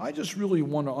 So I just really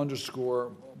want to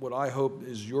underscore what I hope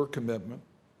is your commitment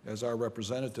as our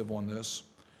representative on this,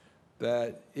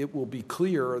 that it will be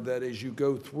clear that as you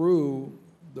go through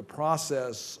the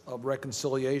process of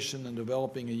reconciliation and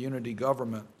developing a unity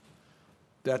government,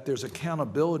 that there's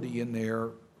accountability in there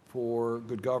for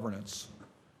good governance,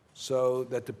 so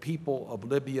that the people of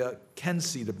Libya can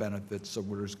see the benefits of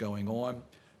what is going on,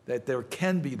 that there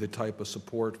can be the type of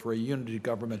support for a unity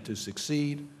government to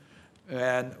succeed,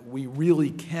 and we really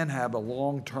can have a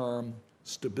long-term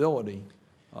stability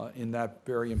in that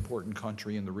very important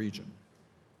country in the region.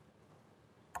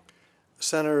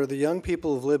 Senator, the young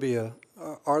people of Libya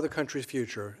are the country's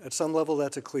future. At some level,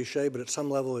 that's a cliche, but at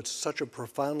some level, it's such a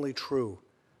profoundly true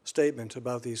statement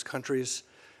about these countries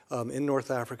in North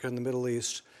Africa and the Middle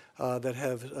East that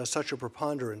have such a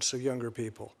preponderance of younger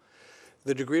people.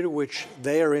 The degree to which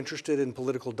they are interested in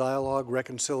political dialogue,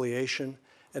 reconciliation,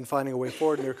 and finding a way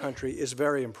forward in their country is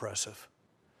very impressive.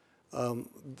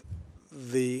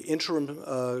 The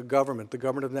interim government, the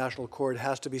government of national accord,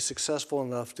 has to be successful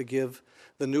enough to give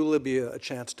the new Libya a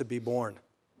chance to be born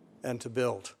and to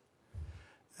build.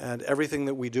 And everything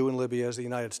that we do in Libya as the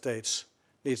United States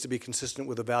needs to be consistent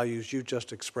with the values you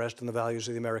just expressed and the values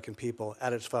of the American people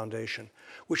at its foundation,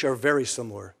 which are very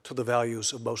similar to the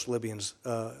values of most Libyans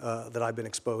that I've been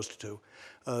exposed to.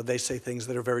 They say things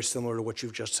that are very similar to what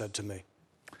you've just said to me.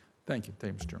 Thank you,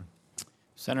 Mr. Chairman.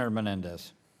 Senator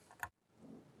Menendez.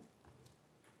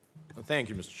 Well, thank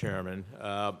you, Mr. Chairman.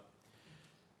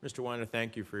 Mr. Weiner,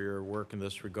 thank you for your work in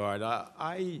this regard.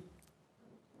 I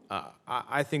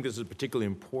think this is a particularly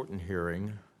important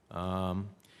hearing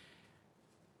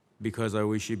because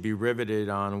we should be riveted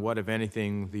on what, if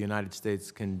anything, the United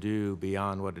States can do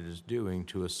beyond what it is doing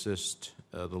to assist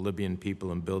the Libyan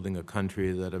people in building a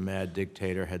country that a mad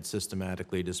dictator had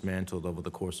systematically dismantled over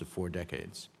the course of 4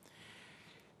 decades.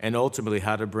 And ultimately,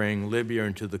 how to bring Libya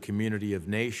into the community of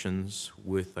nations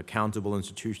with accountable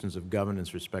institutions of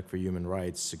governance, respect for human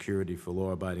rights, security for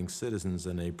law-abiding citizens,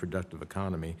 and a productive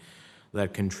economy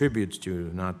that contributes to,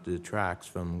 not detracts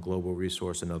from, global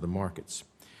resource and other markets.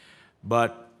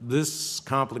 But this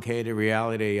complicated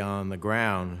reality on the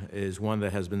ground is one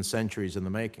that has been centuries in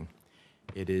the making.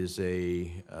 It is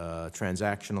a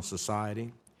transactional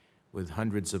society with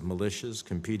hundreds of militias,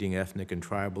 competing ethnic and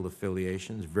tribal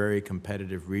affiliations, very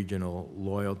competitive regional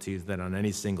loyalties that on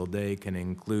any single day can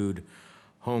include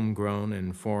homegrown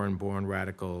and foreign-born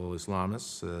radical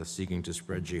Islamists seeking to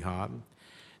spread jihad,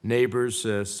 neighbors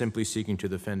simply seeking to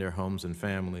defend their homes and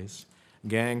families,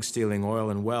 gangs stealing oil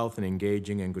and wealth and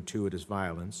engaging in gratuitous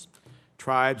violence,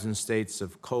 tribes and states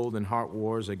of cold and hot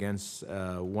wars against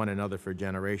one another for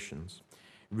generations,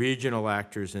 regional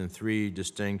actors in 3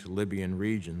 distinct Libyan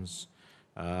regions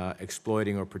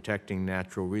exploiting or protecting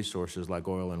natural resources like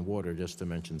oil and water, just to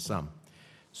mention some.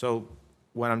 So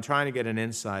what I'm trying to get an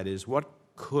insight is, what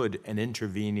could an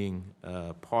intervening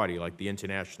party like the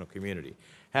international community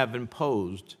have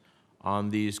imposed on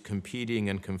these competing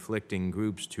and conflicting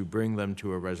groups to bring them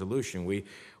to a resolution?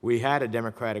 We had a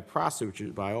democratic process,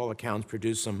 which by all accounts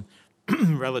produced some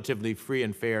relatively free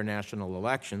and fair national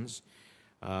elections.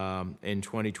 In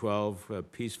 2012,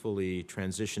 peacefully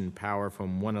transitioned power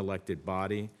from one elected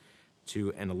body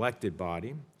to an elected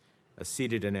body,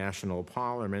 seated a national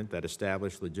parliament that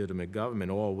established legitimate government,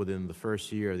 all within the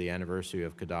first year of the anniversary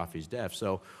of Gaddafi's death.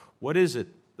 So what is it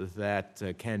that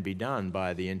can be done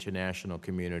by the international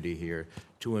community here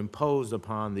to impose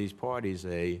upon these parties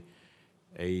the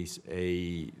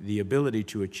ability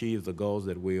to achieve the goals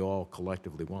that we all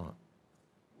collectively want?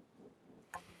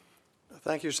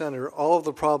 Thank you, Senator. All of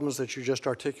the problems that you just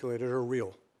articulated are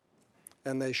real,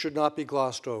 and they should not be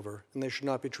glossed over, and they should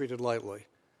not be treated lightly.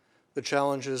 the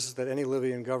challenges that any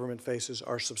Libyan government faces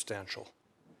are substantial.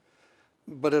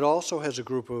 But it also has a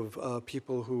group of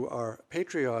people who are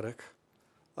patriotic,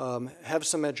 have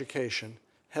some education,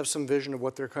 have some vision of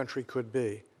what their country could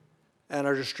be, and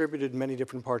are distributed in many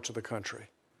different parts of the country.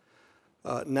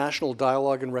 National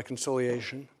dialogue and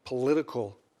reconciliation,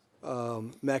 political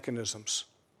mechanisms,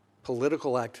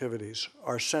 political activities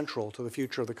are central to the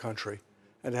future of the country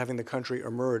and having the country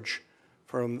emerge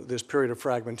from this period of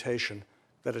fragmentation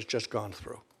that it's just gone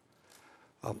through.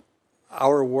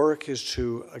 Our work is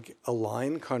to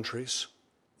align countries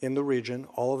in the region,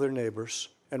 all of their neighbors,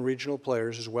 and regional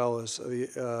players, as well as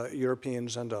the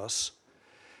Europeans and us,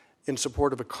 in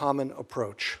support of a common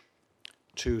approach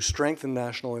to strengthen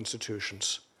national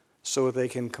institutions so that they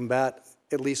can combat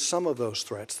at least some of those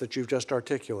threats that you've just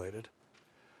articulated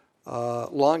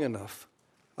long enough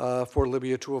for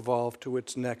Libya to evolve to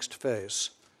its next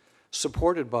phase,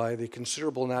 supported by the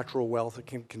considerable natural wealth it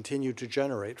can continue to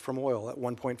generate from oil at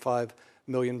 1.5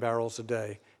 million barrels a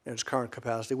day in its current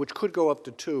capacity, which could go up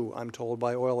to 2, I'm told,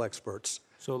 by oil experts.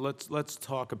 So let's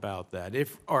talk about that.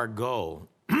 If our goal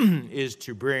is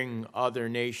to bring other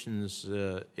nations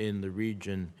in the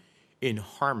region in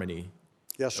harmony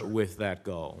Yes, sir. with that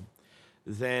goal,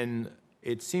 then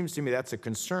it seems to me that's a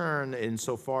concern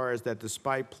insofar as that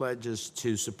despite pledges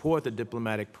to support the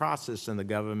diplomatic process and the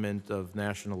government of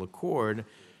national accord,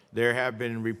 there have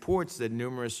been reports that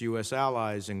numerous U.S.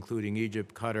 allies, including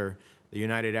Egypt, Qatar, the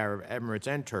United Arab Emirates,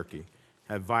 and Turkey,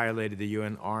 have violated the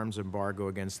UN arms embargo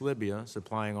against Libya,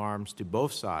 supplying arms to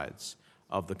both sides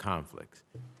of the conflict.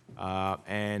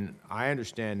 And I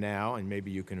understand now, and maybe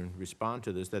you can respond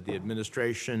to this, that the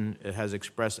administration has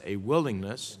expressed a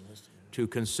willingness to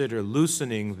consider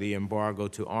loosening the embargo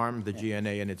to arm the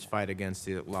GNA in its fight against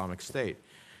the Islamic State.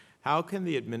 How can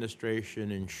the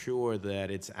administration ensure that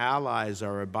its allies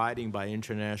are abiding by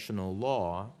international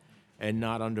law and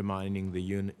not undermining the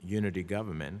unity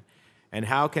government? And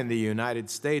how can the United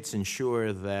States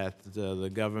ensure that the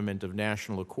government of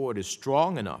national accord is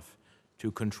strong enough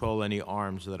to control any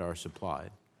arms that are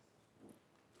supplied?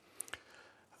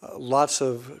 Lots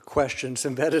of questions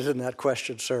embedded in that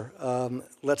question, sir.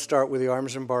 Let's start with the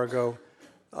arms embargo.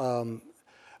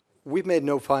 We've made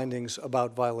no findings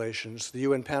about violations. The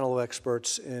UN panel of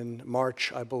experts in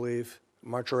March, I believe,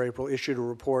 March or April, issued a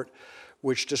report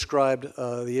which described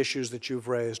the issues that you've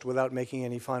raised without making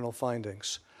any final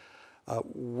findings. I've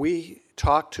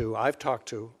talked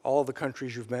to all the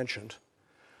countries you've mentioned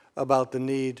about the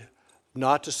need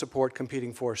not to support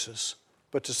competing forces,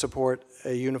 but to support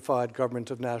a unified government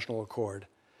of national accord.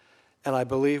 And I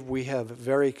believe we have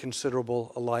very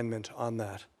considerable alignment on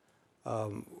that.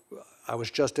 I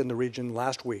was just in the region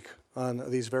last week on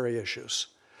these very issues.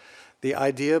 The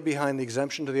idea behind the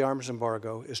exemption to the arms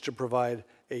embargo is to provide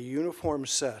a uniform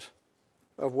set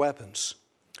of weapons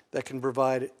that can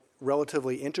provide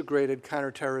relatively integrated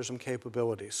counterterrorism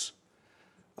capabilities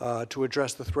to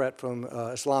address the threat from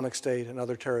Islamic State and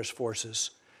other terrorist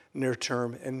forces near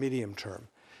term and medium term,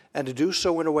 and to do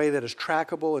so in a way that is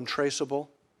trackable and traceable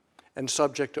and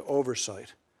subject to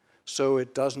oversight so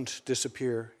it doesn't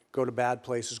disappear, go to bad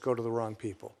places, go to the wrong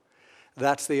people.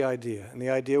 That's the idea. And the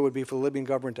idea would be for the Libyan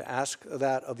government to ask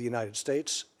that of the United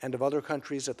States and of other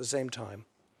countries at the same time,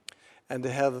 and to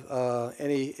have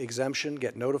any exemption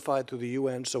get notified through the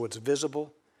UN so it's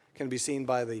visible, can be seen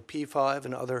by the P5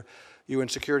 and other UN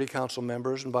Security Council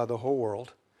members and by the whole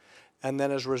world, and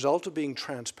then as a result of being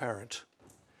transparent,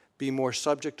 be more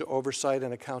subject to oversight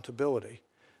and accountability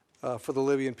for the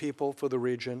Libyan people, for the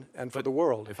region, and for the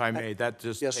world. If I may, that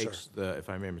just Yes, takes sir. if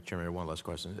I may, Mr. Chairman, one last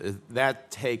question.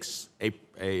 That takes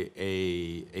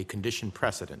a condition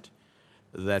precedent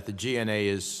that the GNA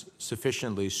is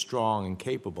sufficiently strong and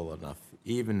capable enough,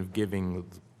 even giving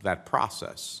that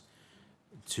process,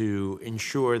 to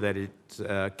ensure that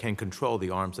it can control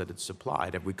the arms that it's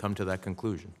supplied. Have we come to that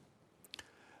conclusion?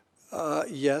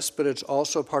 Yes, but it's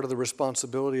also part of the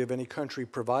responsibility of any country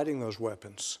providing those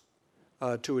weapons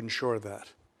to ensure that.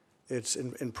 It's,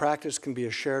 in practice, can be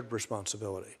a shared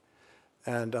responsibility.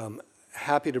 And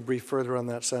happy to brief further on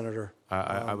that, Senator.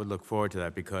 I would look forward to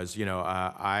that because, you know,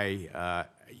 I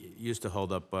used to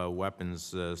hold up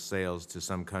weapons sales to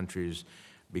some countries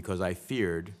because I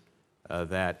feared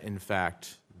that, in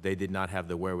fact, they did not have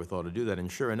the wherewithal to do that. And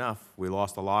sure enough, we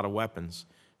lost a lot of weapons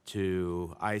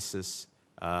to ISIS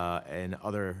and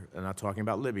other, I'm not talking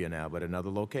about Libya now, but in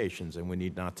other locations, and we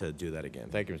need not to do that again.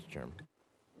 Thank you, Mr. Chairman.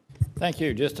 Thank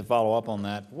you. Just to follow up on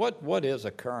that, what is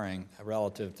occurring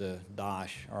relative to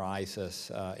Daesh or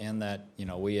ISIS in that, you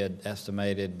know, we had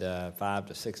estimated 5,000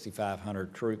 to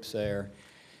 6,500 troops there.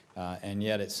 and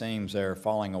yet it seems they're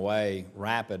falling away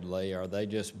rapidly. Are they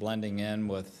just blending in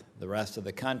with the rest of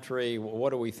the country?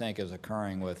 What do we think is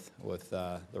occurring with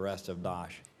the rest of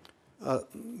Daesh?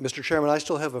 Mr. Chairman, I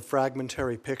still have a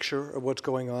fragmentary picture of what's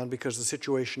going on because the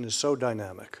situation is so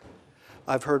dynamic.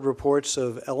 I've heard reports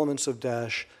of elements of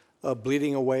Daesh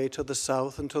bleeding away to the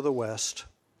south and to the west,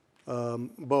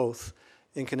 both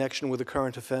in connection with the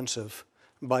current offensive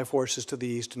by forces to the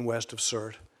east and west of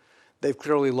Sirte. They've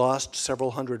clearly lost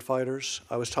several hundred fighters.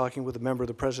 I was talking with a member of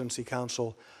the Presidency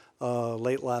Council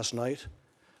late last night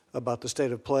about the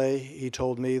state of play. He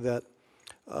told me that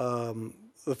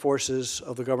the forces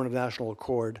of the Government of National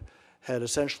Accord had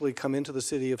essentially come into the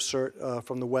city of Sirte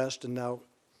from the west and now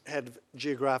had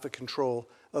geographic control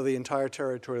of the entire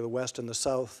territory of the west and the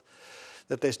south,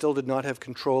 that they still did not have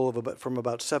control of from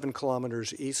about 7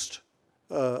 kilometers east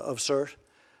of Sirte,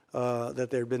 that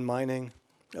there had been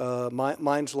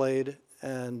mines laid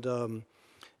and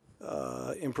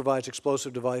improvised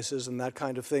explosive devices and that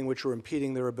kind of thing, which were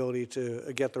impeding their ability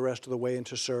to get the rest of the way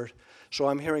into Sirte. So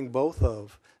I'm hearing both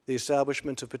of the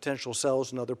establishment of potential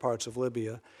cells in other parts of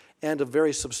Libya and of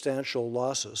very substantial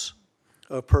losses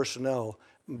of personnel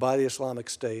by the Islamic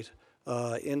State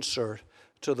in Sirte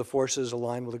to the forces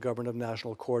aligned with the Government of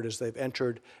National Accord as they've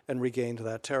entered and regained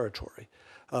that territory.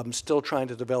 I'm still trying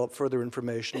to develop further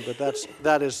information, but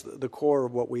that is the core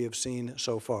of what we have seen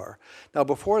so far. Now,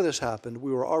 before this happened,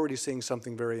 we were already seeing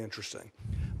something very interesting.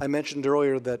 I mentioned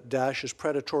earlier that Daesh is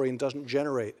predatory and doesn't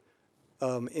generate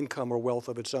income or wealth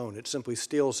of its own. It simply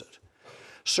steals it.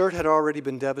 Sirte had already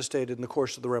been devastated in the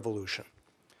course of the revolution.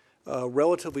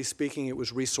 Relatively speaking, it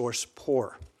was resource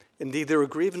poor. Indeed, there were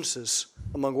grievances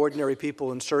among ordinary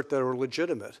people in Sirte that were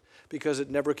legitimate because it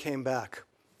never came back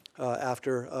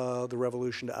after the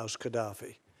revolution to oust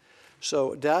Gaddafi.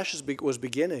 So Daesh was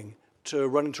beginning to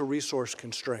run into resource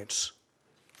constraints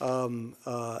in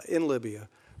Libya,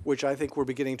 which I think were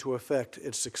beginning to affect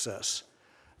its success.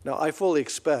 Now, I fully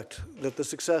expect that the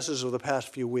successes of the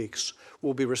past few weeks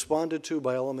will be responded to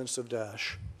by elements of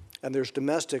Daesh. And there's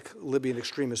domestic Libyan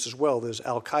extremists as well. There's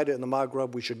al-Qaeda in the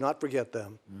Maghreb. We should not forget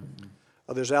them.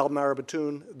 Mm-hmm. There's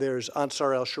al-Marabatoon. There's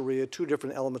Ansar al-Sharia, 2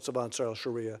 different elements of Ansar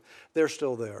al-Sharia. They're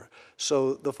still there.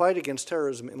 So the fight against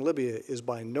terrorism in Libya is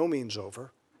by no means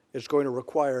over. It's going to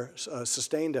require a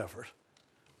sustained effort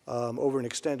over an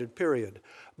extended period.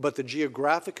 But the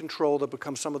geographic control that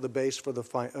becomes some of the base for the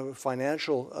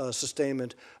financial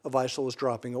sustainment of ISIL is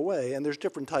dropping away. And there's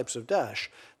different types of Daesh.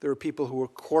 There are people who are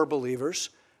core believers,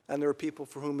 and there are people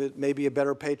for whom it may be a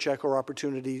better paycheck or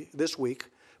opportunity this week,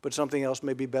 but something else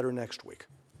may be better next week.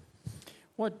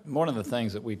 One of the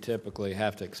things that we typically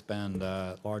have to expend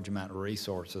a large amount of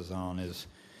resources on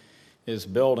is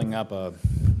building up a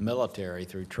military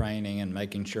through training and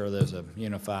making sure there's a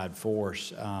unified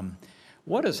force.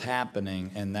 What is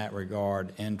happening in that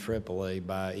regard in Tripoli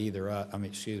by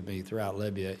throughout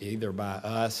Libya, either by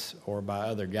us or by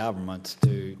other governments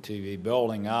to be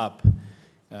building up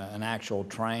an actual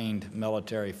trained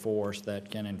military force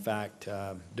that can, in fact,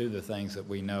 do the things that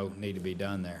we know need to be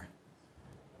done there?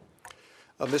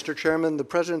 Mr. Chairman, the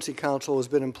Presidency Council has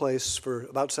been in place for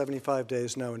about 75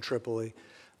 days now in Tripoli.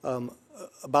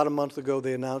 About a month ago,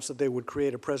 they announced that they would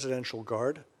create a presidential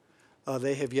guard.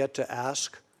 They have yet to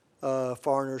ask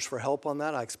foreigners for help on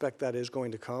that. I expect that is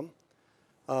going to come.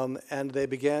 And they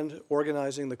began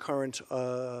organizing the current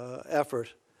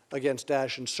effort against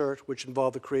Daesh and Sirte, which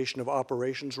involved the creation of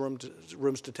operations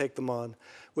rooms to take them on,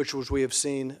 which, as we have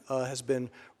seen, has been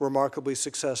remarkably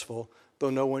successful, though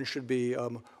no one should be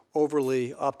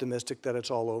overly optimistic that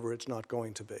it's all over. It's not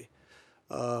going to be.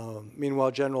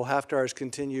 Meanwhile, General Haftar has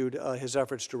continued his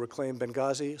efforts to reclaim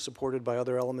Benghazi, supported by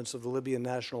other elements of the Libyan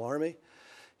National Army.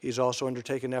 He's also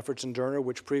undertaken efforts in Derna,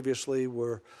 which previously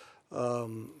were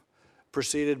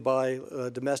preceded by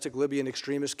domestic Libyan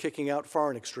extremists kicking out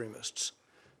foreign extremists.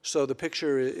 So the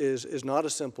picture is not a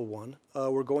simple one.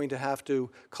 We're going to have to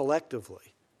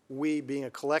collectively, we being a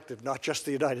collective, not just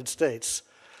the United States,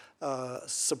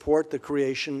 support the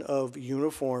creation of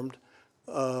uniform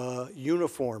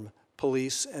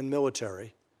police and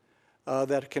military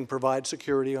that can provide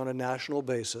security on a national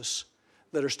basis,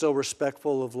 that are still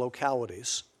respectful of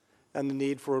localities and the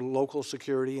need for local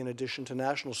security in addition to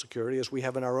national security, as we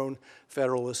have in our own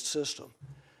federalist system.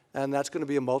 And that's going to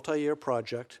be a multi-year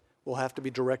project. Will have to be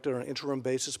directed on an interim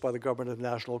basis by the Government of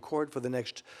National Accord for the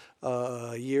next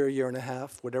year and a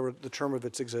half, whatever the term of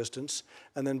its existence,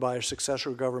 and then by a successor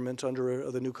government under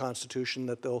the new Constitution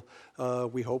that they'll,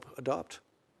 we hope, adopt.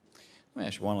 Let me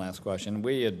ask you one last question.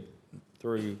 We had,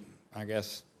 through, I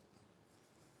guess,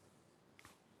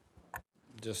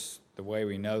 just the way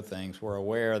we know things, we're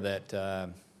aware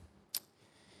that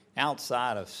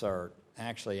outside of Sirte,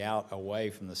 actually out away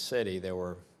from the city, there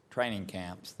were training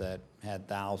camps that had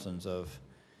thousands of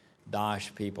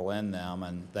Daesh people in them,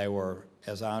 and they were,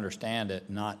 as I understand it,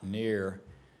 not near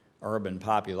urban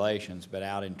populations, but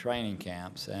out in training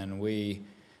camps. And we,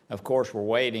 of course, were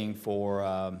waiting for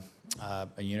a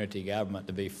unity government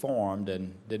to be formed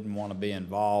and didn't want to be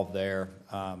involved there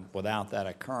without that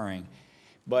occurring.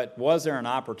 But was there an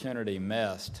opportunity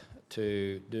missed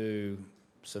to do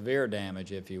severe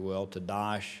damage, if you will, to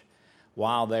Daesh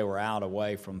while they were out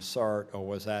away from Sirte, or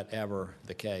was that ever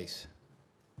the case?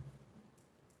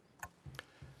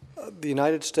 The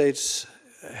United States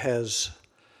has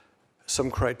some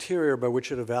criteria by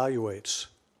which it evaluates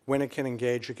when it can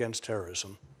engage against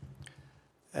terrorism.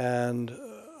 And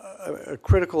a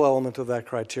critical element of that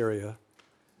criteria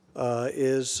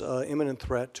is imminent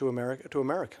threat to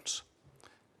Americans.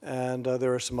 And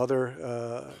there are some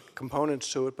other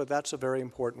components to it, but that's a very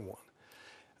important one.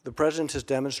 The President has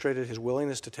demonstrated his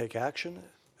willingness to take action,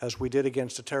 as we did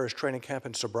against a terrorist training camp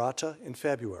in Sabrata in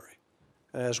February,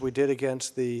 as we did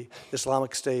against the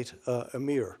Islamic State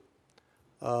emir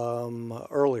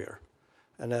earlier,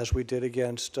 and as we did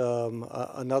against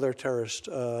another terrorist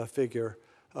figure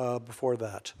before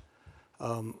that.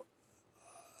 The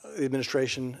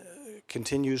administration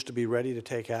continues to be ready to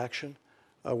take action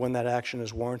when that action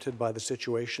is warranted by the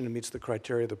situation and meets the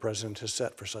criteria the President has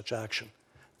set for such action.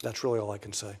 That's really all I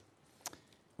can say.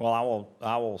 Well,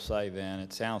 I will say then,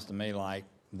 it sounds to me like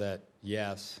that,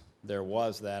 yes, there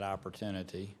was that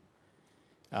opportunity,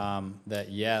 that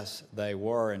yes, they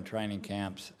were in training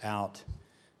camps out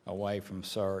away from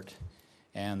Sirte,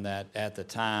 and that at the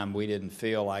time we didn't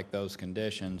feel like those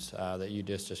conditions that you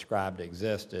just described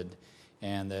existed,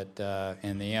 and that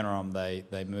in the interim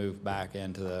they moved back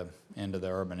into the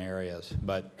urban areas.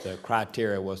 But the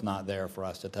criteria was not there for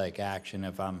us to take action,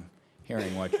 if I'm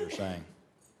hearing what you're saying.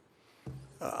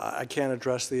 I can't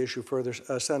address the issue further,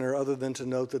 Senator, other than to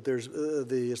note that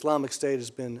the Islamic State has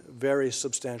been very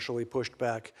substantially pushed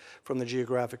back from the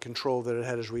geographic control that it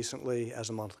had as recently as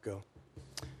a month ago.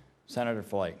 Senator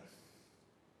Flake.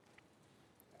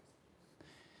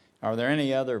 Are there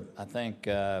any other,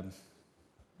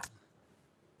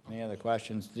 any other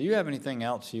questions? Do you have anything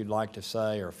else you'd like to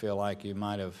say or feel like you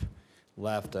might have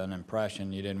left an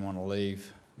impression you didn't want to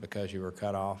leave because you were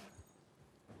cut off?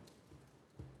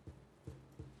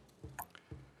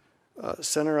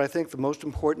 Senator, I think the most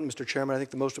important, Mr. Chairman, I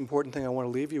think the most important thing I want to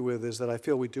leave you with is that I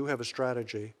feel we do have a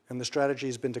strategy, and the strategy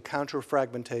has been to counter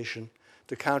fragmentation,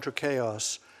 to counter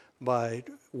chaos by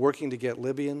working to get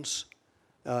Libyans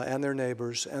and their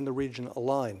neighbors and the region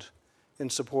aligned in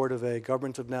support of a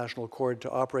government of national accord to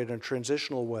operate in a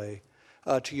transitional way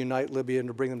to unite Libya and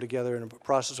to bring them together in a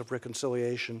process of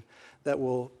reconciliation that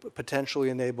will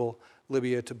potentially enable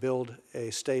Libya to build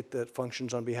a state that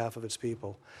functions on behalf of its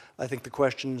people. I think the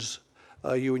questions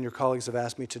you and your colleagues have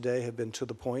asked me today have been to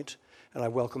the point, and I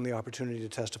welcome the opportunity to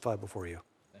testify before you.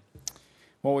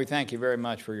 Well, we thank you very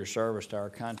much for your service to our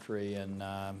country, and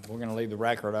we're going to leave the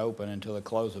record open until the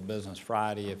close of business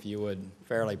Friday. If you would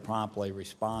fairly promptly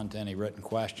respond to any written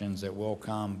questions that will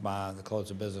come by the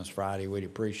close of business Friday, we'd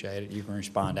appreciate it. You can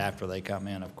respond after they come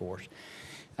in, of course.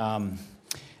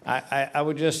 I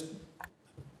would just,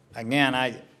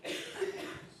 again,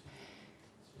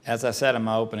 as I said in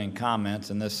my opening comments,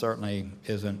 and this certainly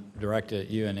isn't directed at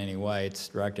you in any way, it's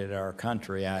directed at our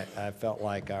country, I felt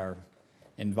like our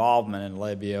involvement in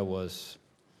Libya was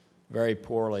very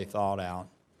poorly thought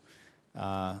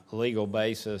out. Legal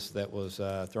basis that was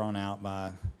thrown out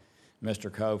by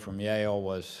Mr. Coe from Yale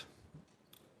was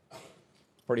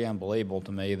pretty unbelievable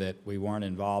to me, that we weren't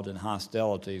involved in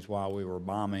hostilities while we were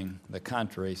bombing the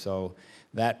country. So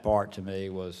that part to me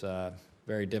was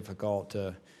very difficult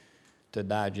to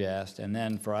digest. And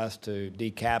then for us to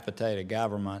decapitate a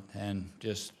government and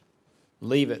just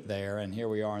leave it there, and here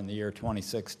we are in the year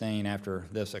 2016 after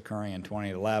this occurring in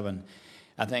 2011,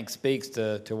 I think speaks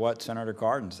to what Senator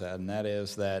Cardin said, and that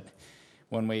is that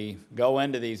when we go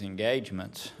into these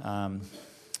engagements,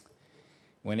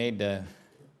 we need to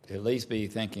at least be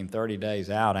thinking 30 days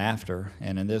out after,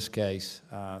 and in this case,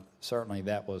 certainly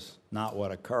that was not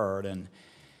what occurred, and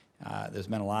there's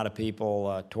been a lot of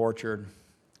people tortured,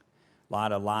 a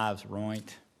lot of lives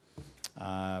ruined,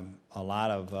 a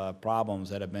lot of problems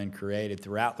that have been created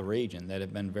throughout the region that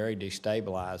have been very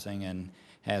destabilizing and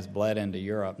has bled into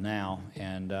Europe now,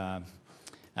 and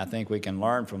I think we can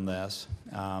learn from this.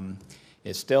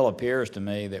 It still appears to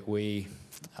me that we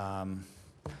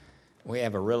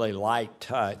have a really light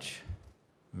touch,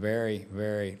 very,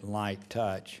 very light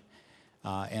touch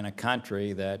in a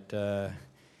country that,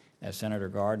 as Senator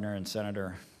Gardner and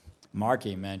Senator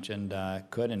Markey mentioned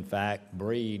could in fact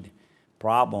breed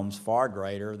problems far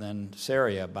greater than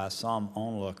Syria by some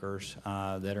onlookers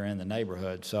that are in the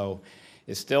neighborhood. So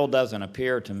it still doesn't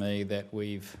appear to me that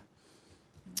we've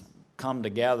come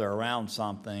together around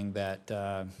something that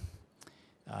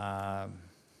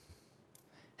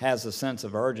has a sense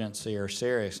of urgency or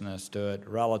seriousness to it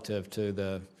relative to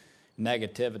the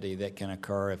negativity that can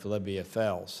occur if Libya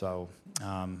fails. So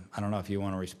I don't know if you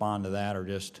want to respond to that or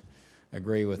just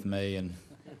agree with me and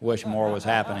wish more was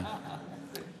happening.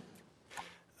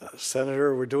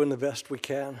 Senator, we're doing the best we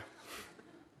can.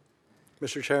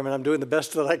 Mr. Chairman, I'm doing the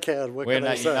best that I can. What can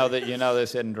I say? You know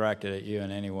this isn't directed at you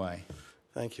in any way.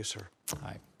 Thank you, sir. All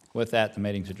right. With that, the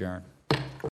meeting's adjourned.